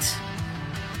Scent.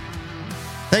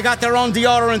 They got their own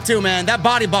deodorant too, man. That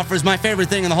Body Buffer is my favorite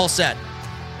thing in the whole set.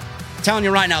 I'm telling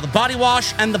you right now, the Body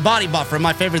Wash and the Body Buffer are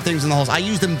my favorite things in the whole set. I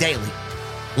use them daily.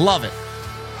 Love it.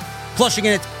 Plus,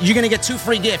 you're gonna get 2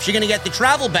 free gifts. You're gonna get the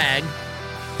travel bag,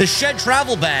 the Shed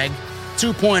Travel Bag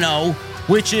 2.0,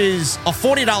 which is a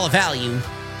 $40 value,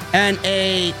 and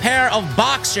a pair of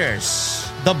boxers.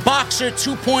 The Boxer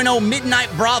 2.0 Midnight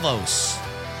Bravos.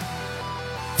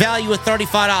 Value of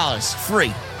 $35.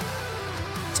 Free.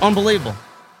 It's unbelievable.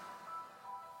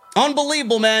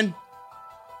 Unbelievable, man.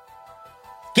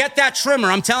 Get that trimmer.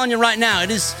 I'm telling you right now,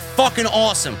 it is fucking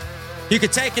awesome. You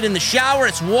can take it in the shower.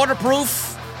 It's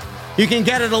waterproof. You can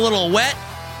get it a little wet.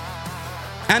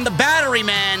 And the battery,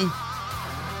 man.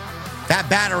 That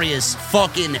battery is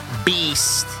fucking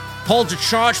beast. Holds a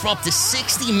charge for up to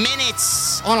 60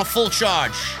 minutes on a full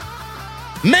charge.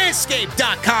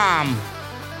 Manscaped.com.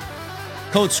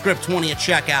 Code SCRIPT20 at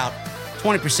checkout.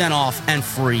 20% off and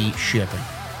free shipping.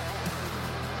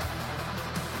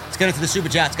 Let's get into the Super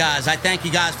Chats, guys. I thank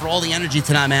you guys for all the energy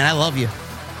tonight, man. I love you.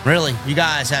 Really. You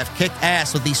guys have kicked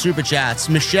ass with these Super Chats.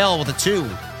 Michelle with a 2.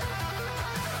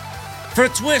 For a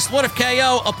twist, what if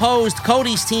KO opposed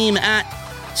Cody's team at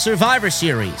Survivor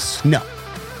Series? No.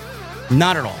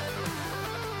 Not at all.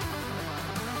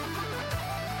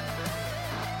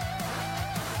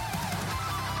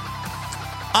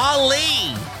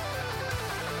 Ali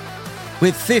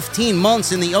with 15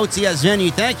 months in the OTS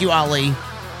venue. Thank you, Ali.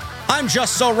 I'm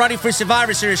just so ready for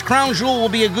Survivor Series. Crown Jewel will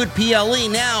be a good PLE.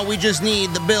 Now we just need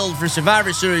the build for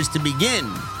Survivor Series to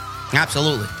begin.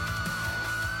 Absolutely.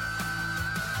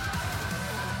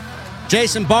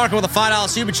 Jason Barker with a $5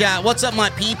 super chat. What's up, my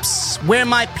peeps? Where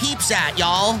my peeps at,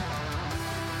 y'all?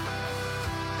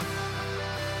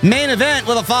 Main Event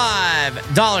with a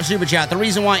 $5 super chat. The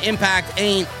reason why Impact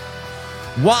ain't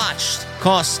watched,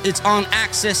 cause it's on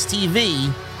Access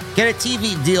TV. Get a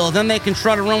TV deal, then they can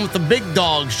try to run with the big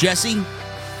dogs, Jesse.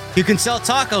 You can sell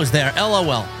tacos there,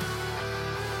 LOL.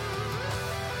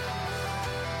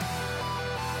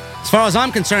 As far as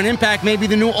I'm concerned, Impact may be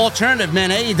the new alternative, man.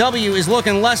 AEW is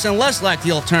looking less and less like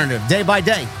the alternative, day by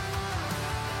day.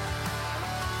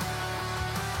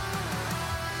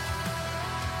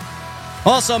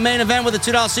 Also, Main Event with a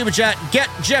 $2 super chat. Get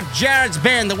Jeff Jarrett's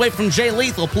band away from Jay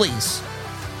Lethal, please.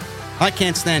 I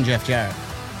can't stand Jeff Jarrett.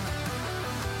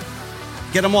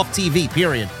 Get him off TV,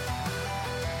 period.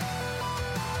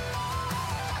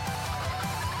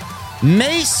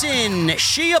 Mason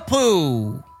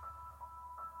Shiapoo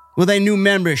with a new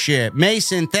membership.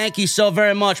 Mason, thank you so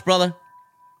very much, brother.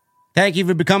 Thank you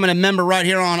for becoming a member right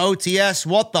here on OTS.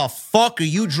 What the fuck are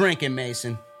you drinking,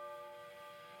 Mason?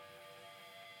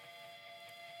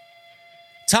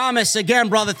 Thomas, again,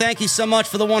 brother, thank you so much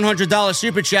for the $100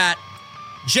 super chat.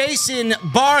 Jason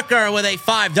Barker with a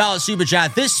 $5 super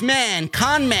chat. This man,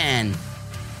 con man,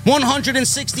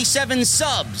 167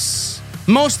 subs.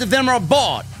 Most of them are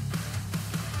bought.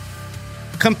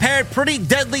 Compared pretty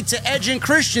deadly to Edge and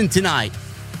Christian tonight.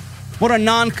 What a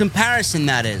non-comparison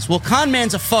that is. Well, con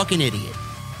man's a fucking idiot.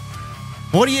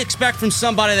 What do you expect from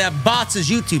somebody that bots his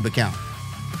YouTube account?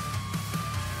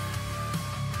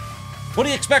 What do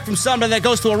you expect from somebody that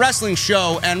goes to a wrestling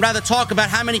show and rather talk about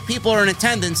how many people are in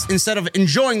attendance instead of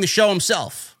enjoying the show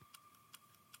himself?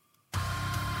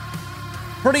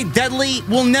 Pretty deadly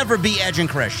will never be Edge and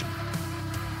Christian.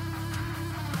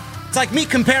 It's like me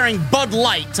comparing Bud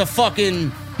Light to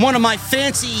fucking one of my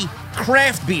fancy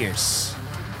craft beers.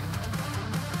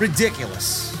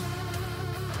 Ridiculous.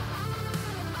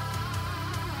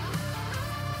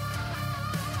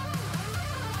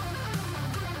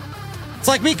 It's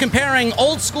like me comparing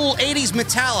old school 80s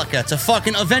Metallica to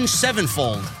fucking Avenged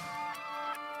Sevenfold.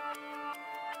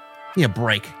 Give me a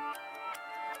break.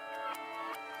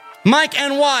 Mike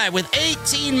NY with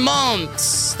 18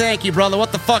 months. Thank you, brother.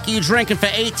 What the fuck are you drinking for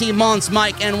 18 months,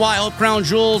 Mike NY? Hope Crown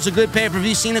Jewel's a good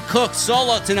pay-per-view. Cena cooked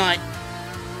solo tonight.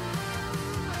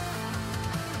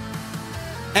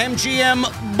 MGM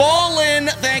Ballin'.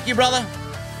 Thank you, brother.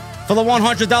 For the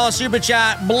 $100 super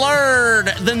chat, Blurred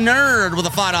the Nerd with a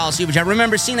 $5 super chat.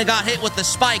 Remember, Cena got hit with the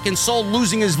spike and Soul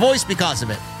losing his voice because of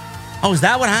it. Oh, is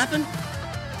that what happened?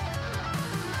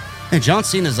 Hey, John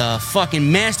Cena's a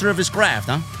fucking master of his craft,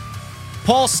 huh?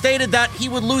 Paul stated that he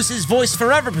would lose his voice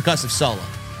forever because of Solo.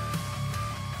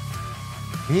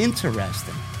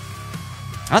 Interesting.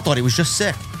 I thought he was just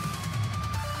sick.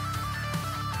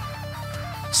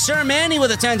 Sir Manny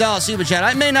with a $10 super chat.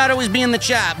 I may not always be in the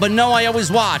chat, but no, I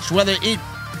always watch, whether it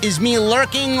is me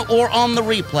lurking or on the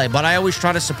replay, but I always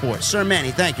try to support. Sir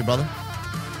Manny, thank you, brother.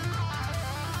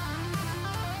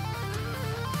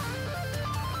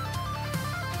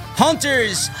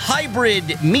 Hunters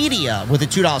Hybrid Media with a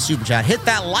 $2 super chat. Hit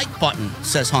that like button,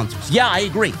 says Hunters. Yeah, I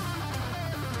agree.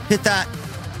 Hit that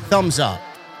thumbs up.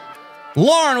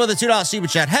 Lauren with a $2 super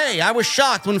chat. Hey, I was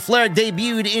shocked when Flair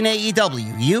debuted in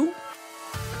AEW. You?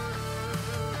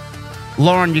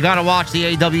 Lauren, you gotta watch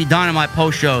the AEW Dynamite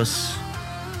post shows.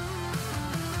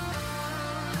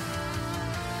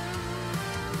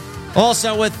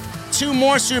 Also, with 2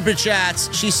 more super chats,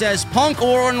 she says, Punk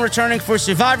or Orton returning for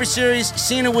Survivor Series.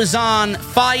 Cena was on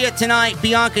fire tonight.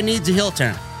 Bianca needs a heel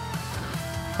turn.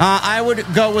 I would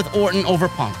go with Orton over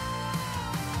Punk.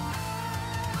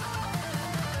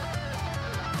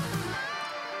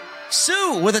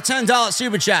 Sue with a $10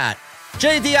 super chat.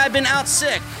 JD, I've been out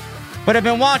sick. But I've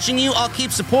been watching you. I'll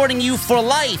keep supporting you for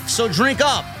life. So drink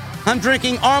up. I'm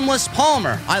drinking Armless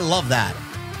Palmer. I love that.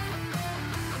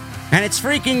 And it's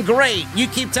freaking great. You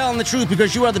keep telling the truth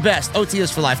because you are the best.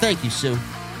 OTS for life. Thank you, Sue.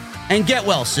 And get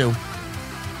well, Sue.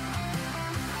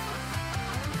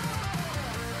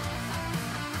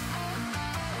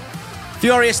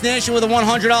 Furious Nation with a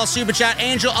 $100 super chat.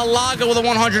 Angel Alaga with a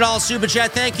 $100 super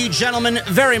chat. Thank you, gentlemen,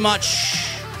 very much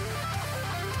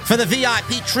for the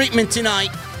VIP treatment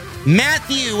tonight.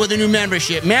 Matthew with a new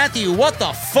membership. Matthew, what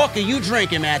the fuck are you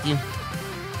drinking, Matthew?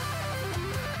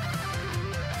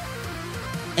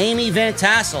 Amy Van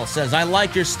Tassel says, I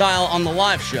like your style on the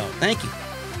live show. Thank you.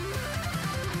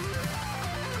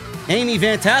 Amy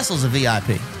Van Tassel's a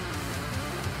VIP.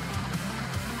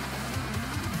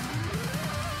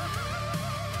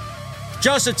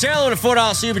 Joseph Taylor with a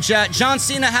 $4 super chat. John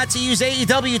Cena had to use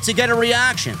AEW to get a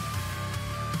reaction.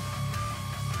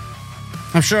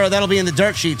 I'm sure that'll be in the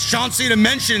dirt sheets. John Cena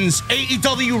mentions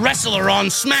AEW wrestler on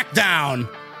SmackDown.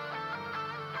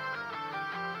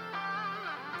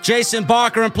 Jason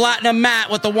Barker and Platinum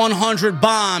Matt with the 100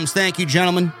 bombs. Thank you,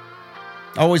 gentlemen.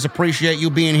 Always appreciate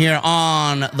you being here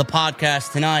on the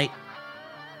podcast tonight.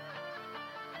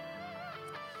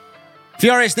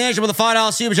 Furious Nation with a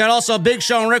 $5 super chat. Also, Big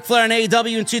Show and Ric Flair and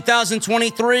AEW in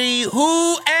 2023.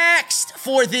 Who asked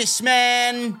for this,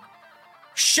 man?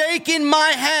 Shaking my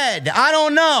head. I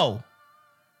don't know.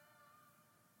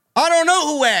 I don't know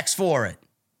who asked for it.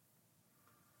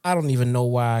 I don't even know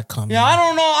why I come here. I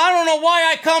don't know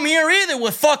why I come here either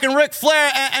with fucking Ric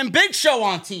Flair and Big Show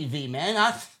on TV, man.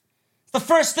 The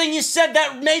first thing you said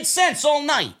that made sense all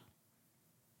night.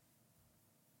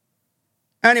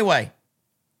 Anyway.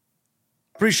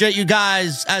 Appreciate you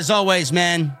guys, as always,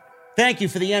 man. Thank you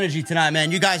for the energy tonight,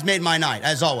 man. You guys made my night,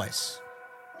 as always.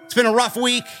 It's been a rough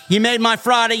week. You made my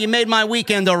Friday. You made my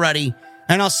weekend already.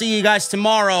 And I'll see you guys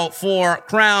tomorrow for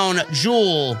Crown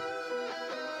Jewel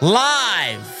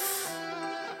Live.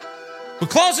 We're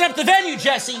closing up the venue,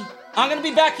 Jesse. I'm going to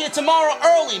be back here tomorrow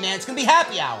early, man. It's going to be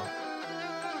happy hour.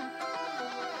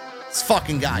 This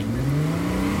fucking guy.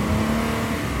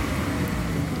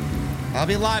 I'll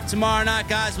be live tomorrow night,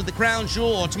 guys, with the Crown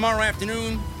Jewel, or tomorrow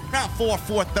afternoon, around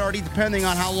 4:30, depending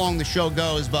on how long the show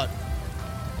goes, but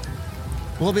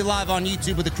we'll be live on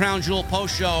YouTube with the Crown Jewel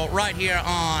post show right here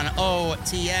on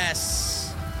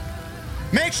OTS.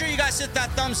 Make sure you guys hit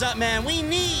that thumbs up, man. We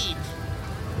need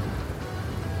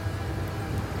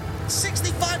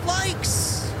 65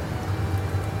 likes.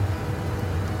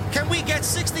 Can we get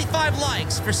 65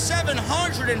 likes for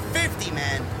 750,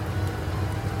 man?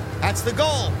 That's the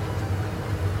goal.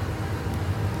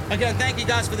 Again, thank you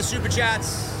guys for the super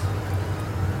chats.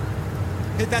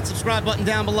 Hit that subscribe button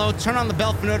down below. Turn on the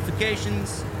bell for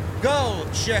notifications. Go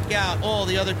check out all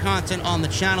the other content on the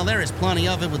channel. There is plenty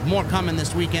of it with more coming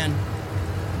this weekend.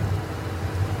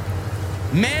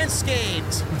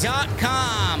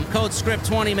 Manscaped.com. Code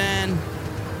SCRIPT20, man.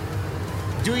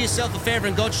 Do yourself a favor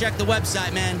and go check the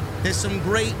website, man. There's some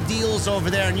great deals over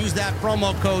there, and use that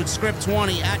promo code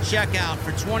SCRIPT20 at checkout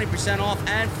for 20% off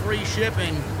and free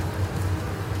shipping.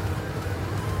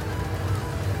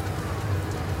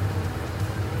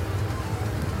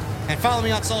 And follow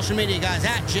me on social media, guys,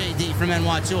 at JD from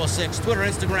NY206, Twitter,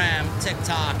 Instagram,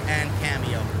 TikTok, and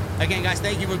Cameo. Again, guys,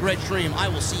 thank you for a great stream. I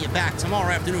will see you back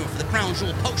tomorrow afternoon for the Crown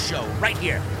Jewel post show right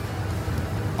here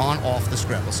on Off the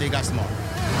Script. We'll see you guys tomorrow.